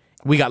work.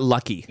 We got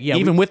lucky. Yeah,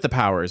 Even with the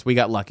powers, we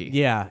got lucky.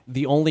 Yeah,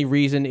 the only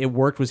reason it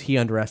worked was he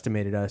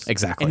underestimated us.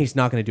 Exactly. And he's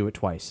not going to do it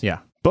twice. Yeah.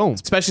 Boom.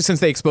 Especially since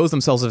they expose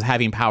themselves as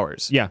having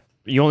powers. Yeah.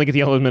 You only get the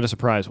element of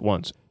surprise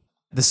once.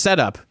 The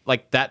setup,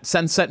 like that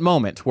sunset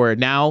moment where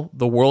now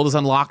the world is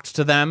unlocked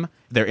to them.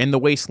 They're in the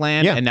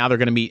wasteland, and now they're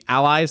going to meet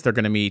allies. They're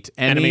going to meet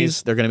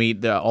enemies. They're going to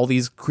meet all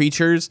these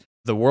creatures.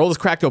 The world is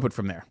cracked open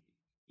from there.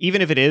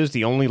 Even if it is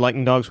the only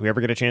lightning dogs we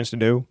ever get a chance to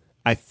do,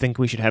 I think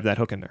we should have that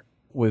hook in there.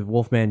 With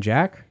Wolfman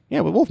Jack?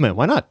 Yeah, with Wolfman.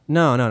 Why not?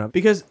 No.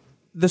 Because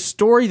the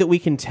story that we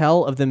can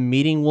tell of them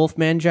meeting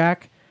Wolfman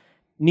Jack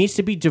needs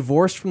to be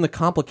divorced from the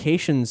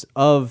complications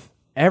of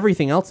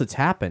everything else that's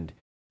happened.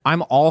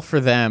 I'm all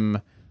for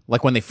them,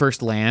 like when they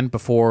first land,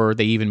 before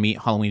they even meet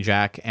Halloween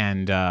Jack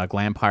and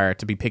Glampire,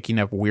 to be picking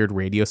up weird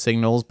radio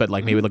signals, but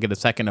like maybe look at a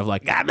second of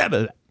like, blah, blah, blah.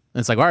 And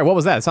it's like, all right, what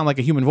was that? It sounded like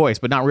a human voice,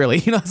 but not really.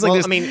 It's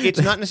like I mean,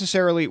 it's not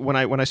necessarily when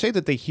I say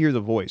that they hear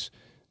the voice,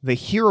 they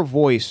hear a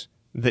voice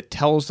that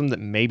tells them that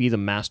maybe the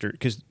master,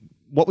 because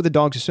what would the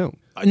dogs assume?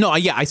 No,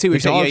 yeah, I see what The you're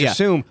saying. dogs Yeah,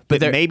 assume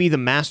but that maybe the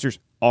masters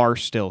are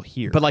still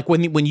here. But like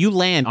when you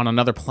land on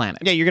another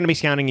planet, yeah, you're going to be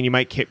scouting and you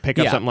might pick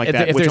up something like if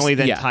that, which there's- only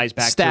then ties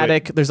back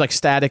static. to it. There's like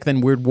static, then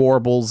weird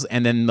warbles,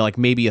 and then like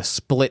maybe a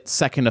split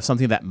second of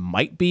something that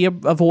might be a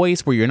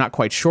voice where you're not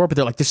quite sure, but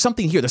they're like, there's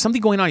something here. There's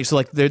something going on here. So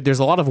like there's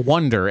a lot of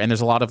wonder and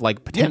there's a lot of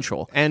like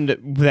potential. Yeah. And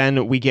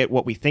then we get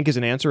what we think is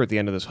an answer at the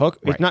end of this hook.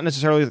 Right. It's not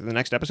necessarily that the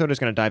next episode is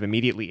going to dive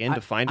immediately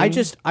into finding.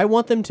 I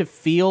want them to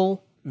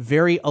feel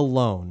very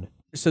alone,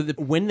 so that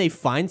when they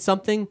find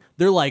something,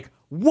 they're like,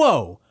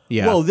 whoa,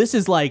 this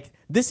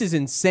is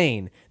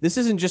insane. This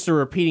isn't just a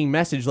repeating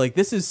message. Like,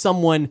 this is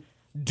someone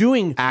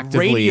doing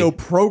Actively radio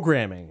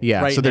programming.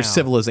 Yeah, right so there's now.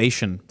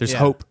 civilization. There's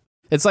hope.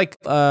 It's like,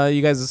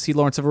 you guys see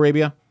Lawrence of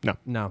Arabia?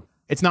 No.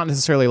 It's not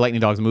necessarily a Lightning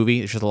Dogs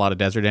movie. It's just a lot of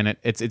desert in it.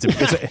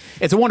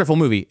 It's a wonderful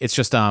movie. It's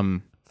just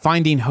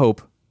finding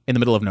hope in the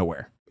middle of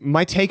nowhere.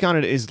 My take on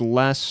it is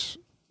less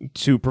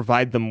to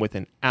provide them with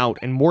an out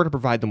and more to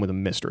provide them with a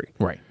mystery.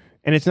 Right.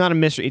 And it's not a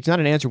mystery. It's not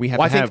an answer we have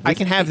to have. We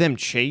can have them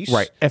chase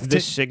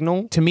this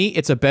signal. To me,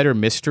 it's a better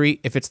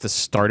mystery if it's the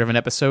start of an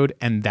episode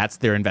and that's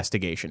their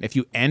investigation. If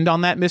you end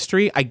on that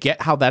mystery, I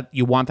get how that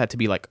you want that to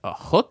be like a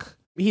hook.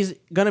 He's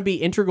going to be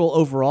integral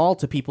overall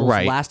to people's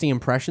lasting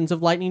impressions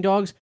of Lightning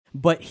Dogs,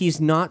 but he's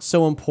not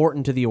so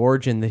important to the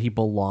origin that he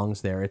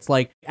belongs there. It's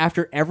like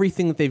after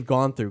everything that they've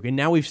gone through, and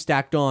now we've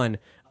stacked on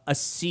a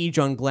siege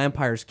on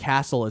Glampire's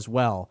castle as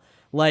well.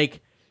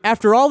 Like,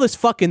 after all this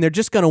fucking, they're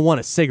just going to want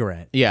a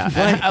cigarette. Yeah.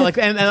 and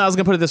I was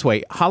going to put it this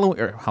way.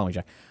 Halloween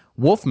Jack.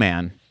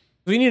 Wolfman.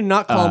 We need to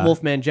not call him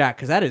Wolfman Jack,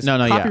 because that is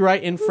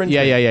copyright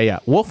infringement. Yeah.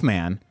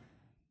 Wolfman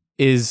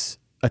is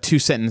a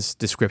 2-sentence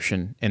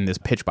description in this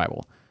pitch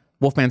Bible.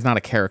 Wolfman's not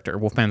a character.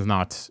 Wolfman's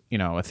not,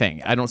 a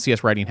thing. I don't see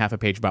us writing half a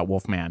page about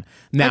Wolfman.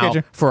 Now,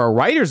 for a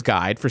writer's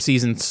guide for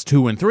seasons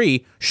 2 and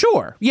 3,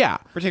 sure, yeah.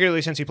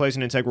 Particularly since he plays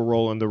an integral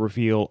role in the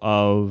reveal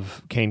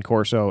of Kane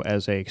Corso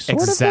as a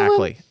sort of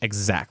villain?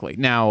 Exactly.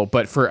 Now,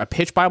 but for a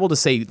pitch Bible to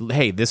say,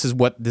 hey, this is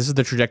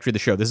the trajectory of the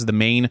show. This is the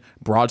main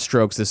broad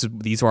strokes.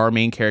 These are our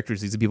main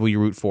characters. These are the people you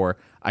root for.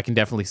 I can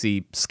definitely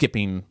see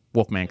skipping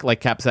Wolfman. Like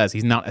Cap says,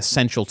 he's not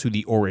essential to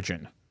the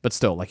origin. But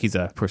still, he's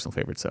a personal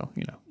favorite, so,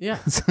 Yeah.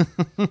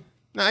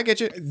 No, I get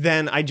you.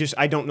 Then I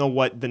don't know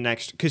what the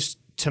next... Because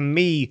to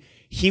me,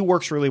 he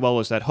works really well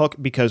as that hook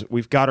because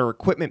we've got our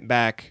equipment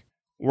back.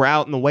 We're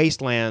out in the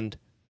wasteland.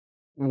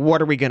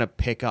 What are we going to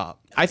pick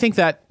up? I think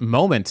that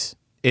moment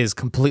is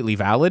completely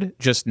valid,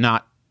 just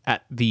not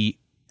at the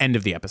end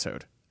of the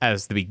episode,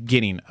 as the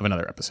beginning of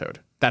another episode.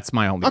 That's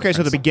my only Okay, difference.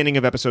 so the beginning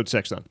of episode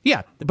 6 then.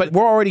 Yeah, but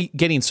we're already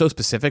getting so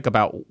specific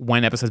about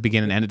when episodes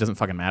begin and end, it doesn't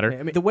fucking matter.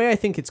 I mean, the way I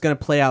think it's going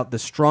to play out the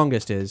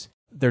strongest is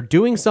they're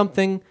doing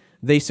something,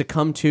 they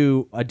succumb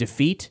to a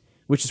defeat,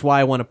 which is why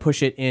I want to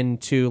push it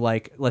into,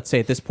 let's say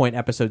at this point,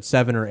 episode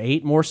 7 or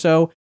 8 more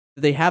so.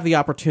 They have the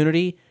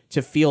opportunity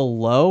to feel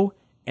low,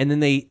 and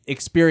then they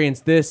experience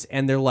this,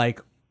 and they're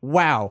like,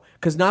 wow.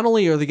 Because not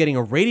only are they getting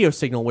a radio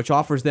signal, which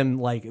offers them,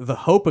 the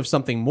hope of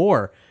something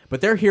more, but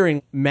they're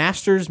hearing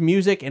Masters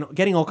music and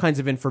getting all kinds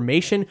of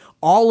information.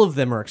 All of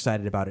them are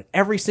excited about it.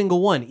 Every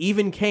single one,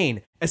 even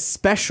Kane,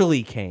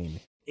 especially Kane.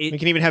 We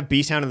can even have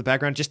B-Sound in the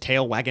background, just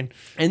tail wagging.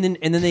 And then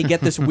they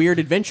get this weird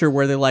adventure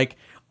where they're like,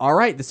 all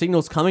right, the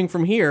signal's coming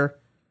from here.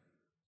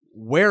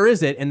 Where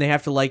is it? And they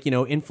have to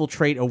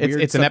infiltrate a weird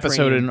it's an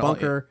episode in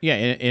bunker.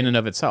 In and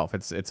of itself.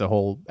 It's a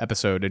whole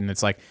episode, and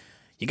it's like,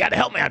 you got to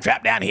help me. I'm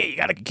trapped down here. You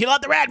got to kill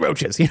out the rad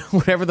roaches.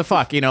 Whatever the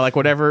fuck.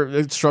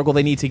 Whatever struggle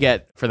they need to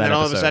get for that. And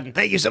all episode. of a sudden,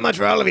 thank you so much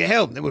for all of your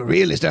help. They were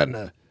really starting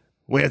to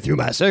wear through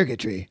my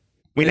circuitry.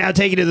 We now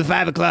take you to the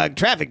 5 o'clock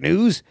traffic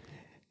news.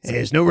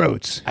 There's no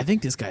roads. I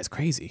think this guy's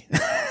crazy.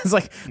 It's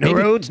like no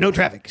roads, no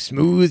traffic,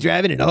 smooth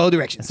driving in all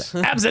directions.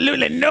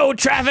 Absolutely no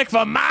traffic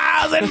for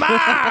miles and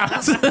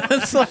miles.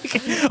 It's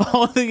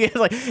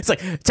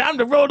like time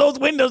to roll those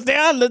windows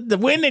down. Let the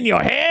wind in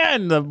your hair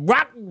and the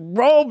rock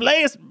roll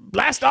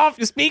blast off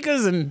your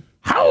speakers and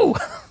how.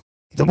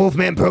 The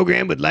Wolfman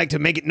program would like to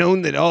make it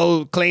known that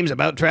all claims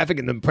about traffic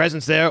and the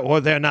presence there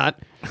or they're not.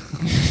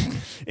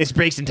 It's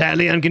based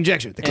entirely on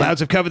conjecture. The clouds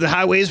have covered the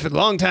highways for a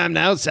long time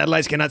now.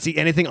 Satellites cannot see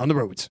anything on the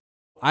roads.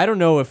 I don't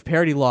know if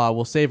Parody Law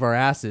will save our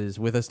asses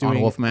with us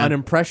doing an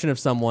impression of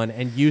someone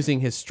and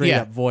using his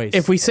straight-up voice.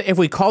 If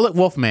we call it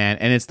Wolfman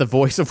and it's the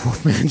voice of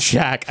Wolfman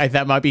Jack,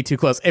 that might be too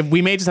close.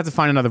 We may just have to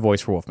find another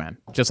voice for Wolfman,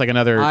 just like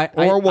another.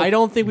 I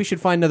don't think we should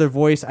find another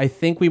voice. I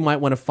think we might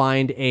want to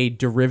find a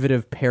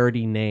derivative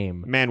parody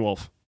name.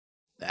 Manwolf.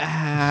 But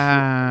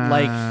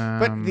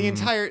the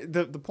entire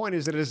the point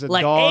is that it is a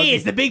dog. Hey,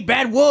 it's the big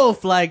bad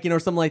wolf,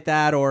 something like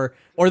that, or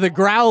the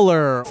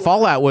growler.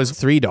 Fallout was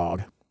 3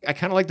 Dog. I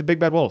kind of like the big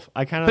bad wolf.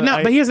 But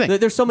here's the thing.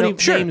 There's so many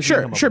names.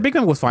 Sure. Big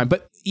Man was fine,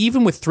 but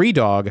even with 3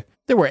 Dog,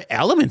 there were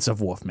elements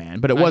of Wolfman,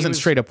 but it wasn't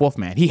straight up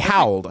Wolfman. He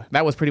howled.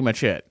 That was pretty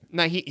much it.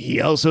 Now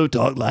he also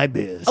talked like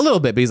this a little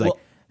bit, but he's like.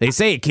 They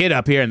say a kid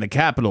up here in the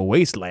capital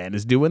wasteland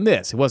is doing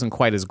this. It wasn't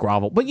quite as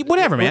grovel, but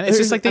whatever, man. It's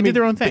just like they did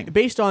their own thing.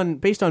 Based on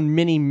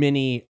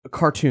many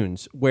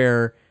cartoons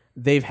where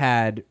they've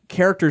had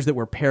characters that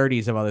were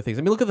parodies of other things.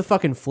 I mean, look at the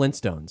fucking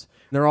Flintstones.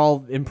 They're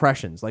all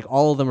impressions.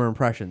 All of them are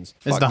impressions.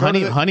 It's the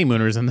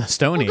honeymooners in the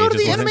Stone Age. Go to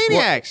the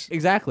Animaniacs.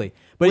 Exactly.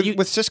 But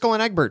with Siskel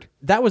and Egbert.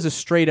 That was a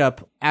straight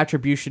up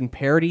attribution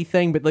parody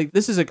thing, but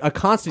this is a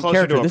constant Closer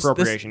character. To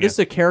appropriation, this is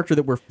a character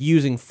that we're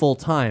using full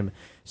time.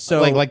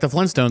 So like the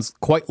Flintstones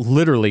quite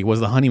literally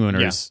was the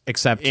honeymooners,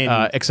 except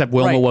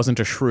Wilma wasn't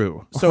a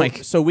shrew.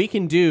 So we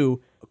can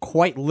do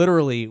quite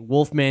literally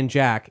Wolfman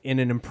Jack in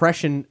an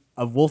impression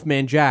of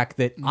Wolfman Jack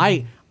that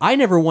I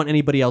never want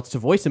anybody else to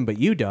voice him but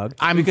you, Doug.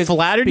 I'm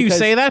flattered you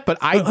say that, but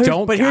I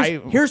don't. But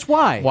here's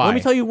why. Let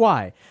me tell you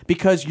why.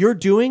 Because you're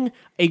doing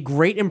a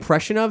great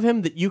impression of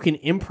him that you can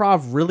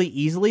improv really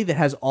easily, that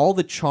has all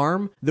the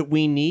charm that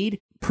we need,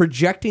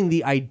 projecting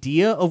the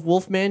idea of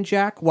Wolfman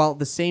Jack while at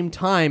the same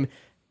time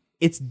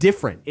it's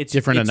different. It's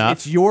different enough.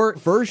 It's your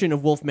version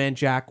of Wolfman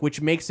Jack,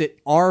 which makes it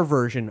our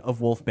version of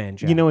Wolfman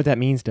Jack. You know what that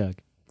means, Doug?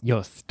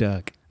 You're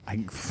stuck.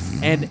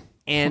 And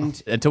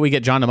until we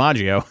get John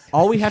DiMaggio,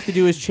 all we have to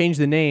do is change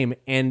the name,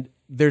 and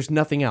there's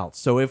nothing else.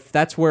 So if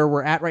that's where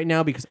we're at right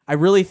now, because I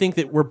really think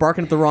that we're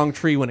barking up the wrong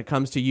tree when it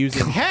comes to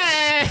using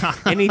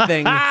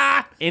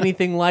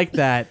anything like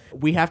that,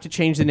 we have to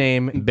change the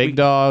name. Big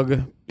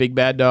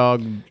Bad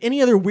Dog.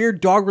 Any other weird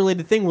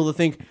dog-related thing, we'll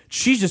think,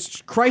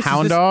 Jesus Christ,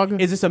 Hound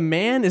Dog? Is this a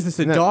man? Is this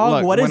a dog?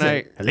 Look, what is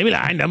it? Leave me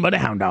lying, but a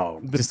Hound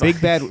Dog.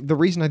 The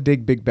reason I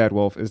dig Big Bad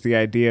Wolf is the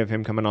idea of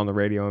him coming on the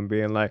radio and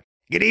being like,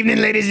 good evening,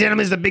 ladies and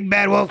gentlemen. It's the Big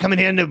Bad Wolf coming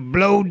here to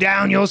blow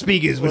down your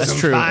speakers with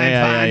some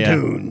fine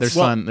tunes.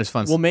 There's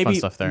fun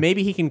stuff there.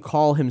 Maybe he can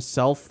call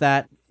himself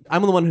that.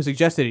 I'm the one who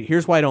suggested it.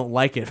 Here's why I don't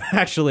like it,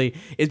 actually,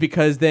 is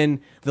because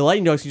then the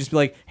Lightning Dogs can just be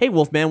like, hey,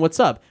 Wolfman, what's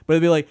up? But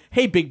it'll be like,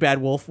 hey, Big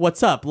Bad Wolf,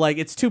 what's up?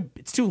 It's too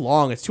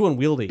long. It's too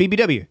unwieldy.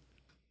 BBW.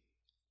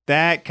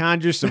 That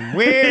conjures some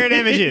weird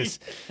images.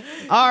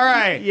 All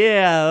right.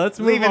 Yeah, let's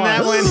move Leaving on.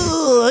 that one.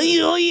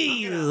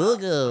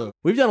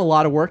 We've done a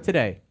lot of work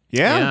today.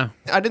 Yeah.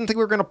 I didn't think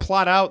we were going to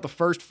plot out the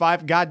first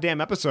 5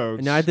 goddamn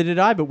episodes. Neither did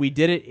I, but we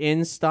did it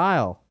in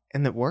style.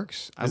 And it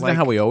works. Isn't that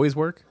how we always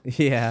work?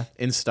 Yeah.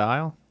 In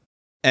style?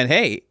 And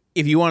hey,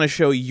 if you want to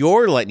show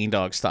your Lightning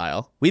Dog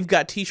style, we've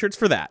got t-shirts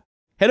for that.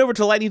 Head over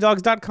to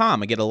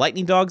lightningdogs.com and get a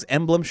Lightning Dogs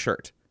emblem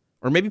shirt.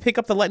 Or maybe pick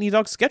up the Lightning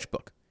Dogs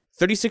sketchbook.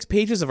 36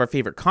 pages of our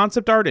favorite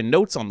concept art and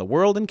notes on the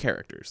world and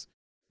characters.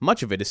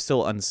 Much of it is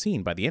still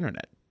unseen by the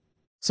internet.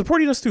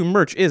 Supporting us through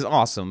merch is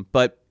awesome,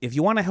 but if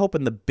you want to help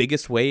in the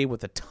biggest way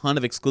with a ton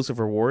of exclusive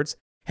rewards,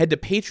 head to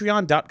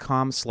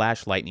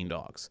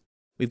patreon.com/lightningdogs.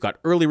 We've got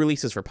early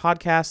releases for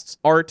podcasts,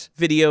 art,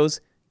 videos,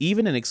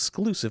 even an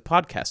exclusive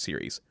podcast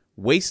series,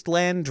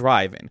 Wasteland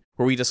Drive-In,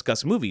 where we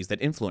discuss movies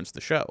that influenced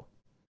the show.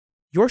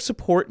 Your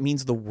support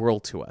means the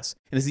world to us,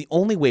 and is the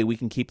only way we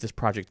can keep this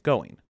project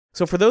going.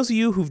 So for those of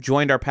you who've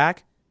joined our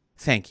pack,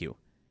 thank you.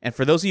 And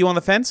for those of you on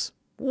the fence,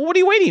 what are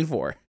you waiting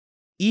for?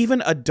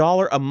 Even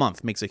 $1 a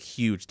month makes a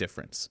huge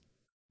difference.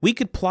 We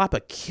could plop a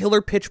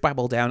killer pitch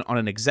Bible down on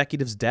an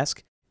executive's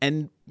desk,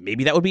 and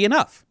maybe that would be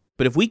enough.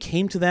 But if we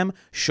came to them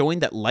showing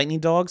that Lightning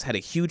Dogs had a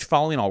huge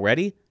following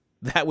already,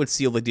 that would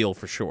seal the deal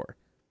for sure.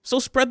 So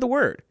spread the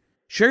word.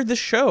 Share this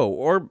show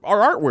or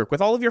our artwork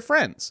with all of your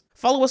friends.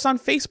 Follow us on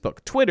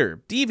Facebook,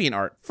 Twitter,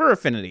 DeviantArt, Fur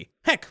Affinity.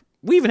 Heck,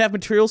 we even have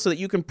materials so that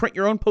you can print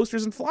your own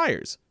posters and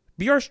flyers.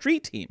 Be our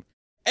street team.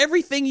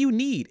 Everything you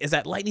need is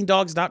at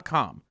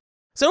lightningdogs.com.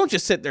 So don't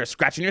just sit there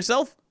scratching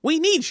yourself. We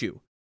need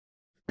you.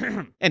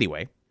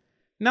 Anyway,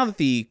 now that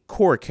the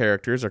core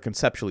characters are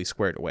conceptually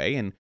squared away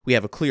and we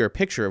have a clearer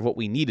picture of what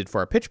we needed for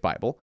our pitch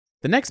Bible,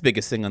 the next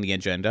biggest thing on the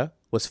agenda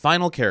was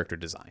final character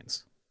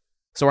designs.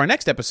 So our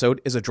next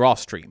episode is a draw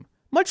stream,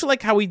 much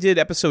like how we did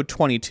episode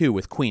 22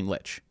 with Queen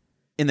Lich.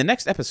 In the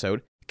next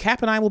episode,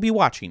 Cap and I will be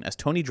watching as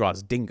Tony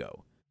draws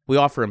Dingo. We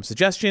offer him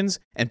suggestions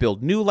and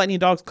build new Lightning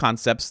Dogs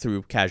concepts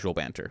through casual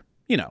banter.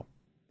 You know,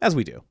 as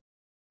we do.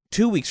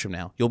 2 weeks from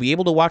now, you'll be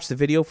able to watch the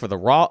video for the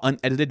raw,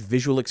 unedited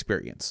visual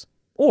experience.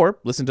 Or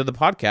listen to the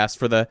podcast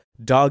for the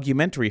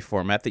dogumentary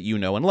format that you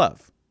know and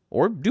love.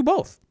 Or do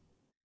both.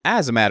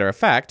 As a matter of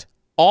fact,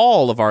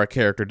 all of our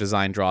character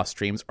design draw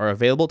streams are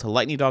available to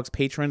Lightning Dogs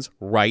patrons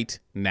right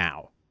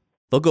now.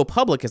 They'll go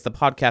public as the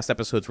podcast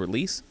episodes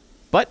release,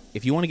 but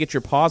if you want to get your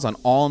paws on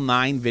all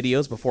 9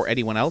 videos before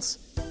anyone else,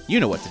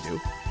 you know what to do.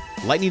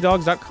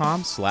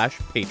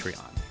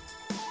 lightningdogs.com/Patreon.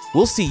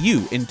 We'll see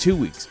you in 2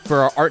 weeks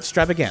for our art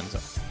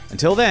extravaganza.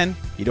 Until then,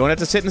 you don't have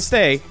to sit and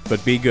stay,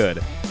 but be good.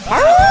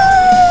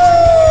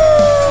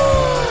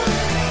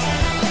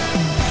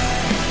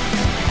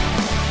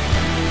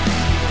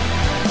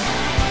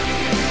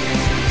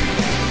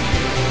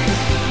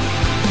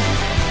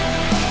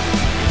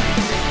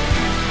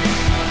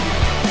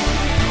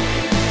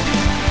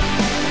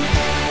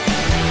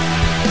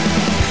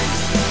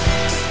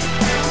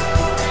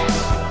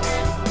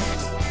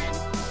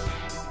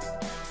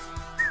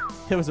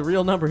 It was a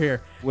real number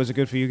here. Was it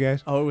good for you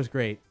guys? Oh, it was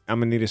great. I'm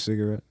going to need a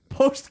cigarette.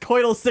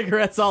 Post-coital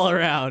cigarettes all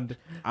around.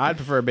 I'd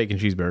prefer a bacon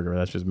cheeseburger.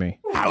 That's just me.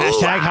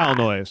 Hashtag howl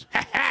noise.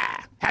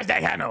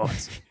 Hashtag hat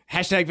noise.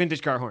 Hashtag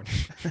vintage car horn.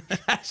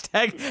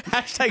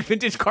 Hashtag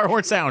vintage car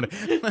horn sound.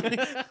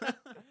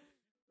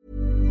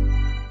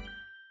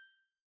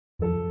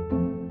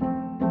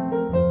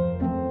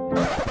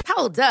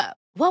 Hold up.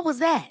 What was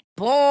that?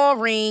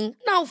 Boring.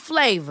 No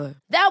flavor.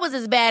 That was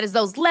as bad as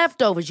those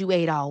leftovers you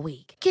ate all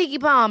week.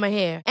 Keke Palmer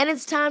here, and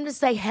it's time to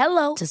say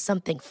hello to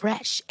something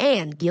fresh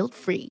and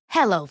guilt-free.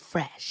 Hello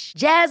Fresh.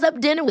 Jazz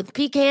up dinner with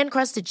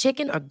pecan-crusted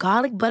chicken or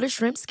garlic butter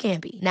shrimp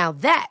scampi. Now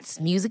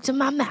that's music to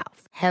my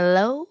mouth.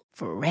 Hello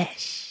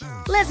Fresh.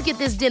 Let's get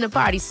this dinner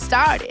party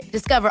started.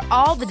 Discover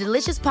all the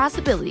delicious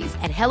possibilities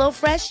at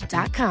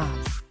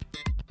HelloFresh.com.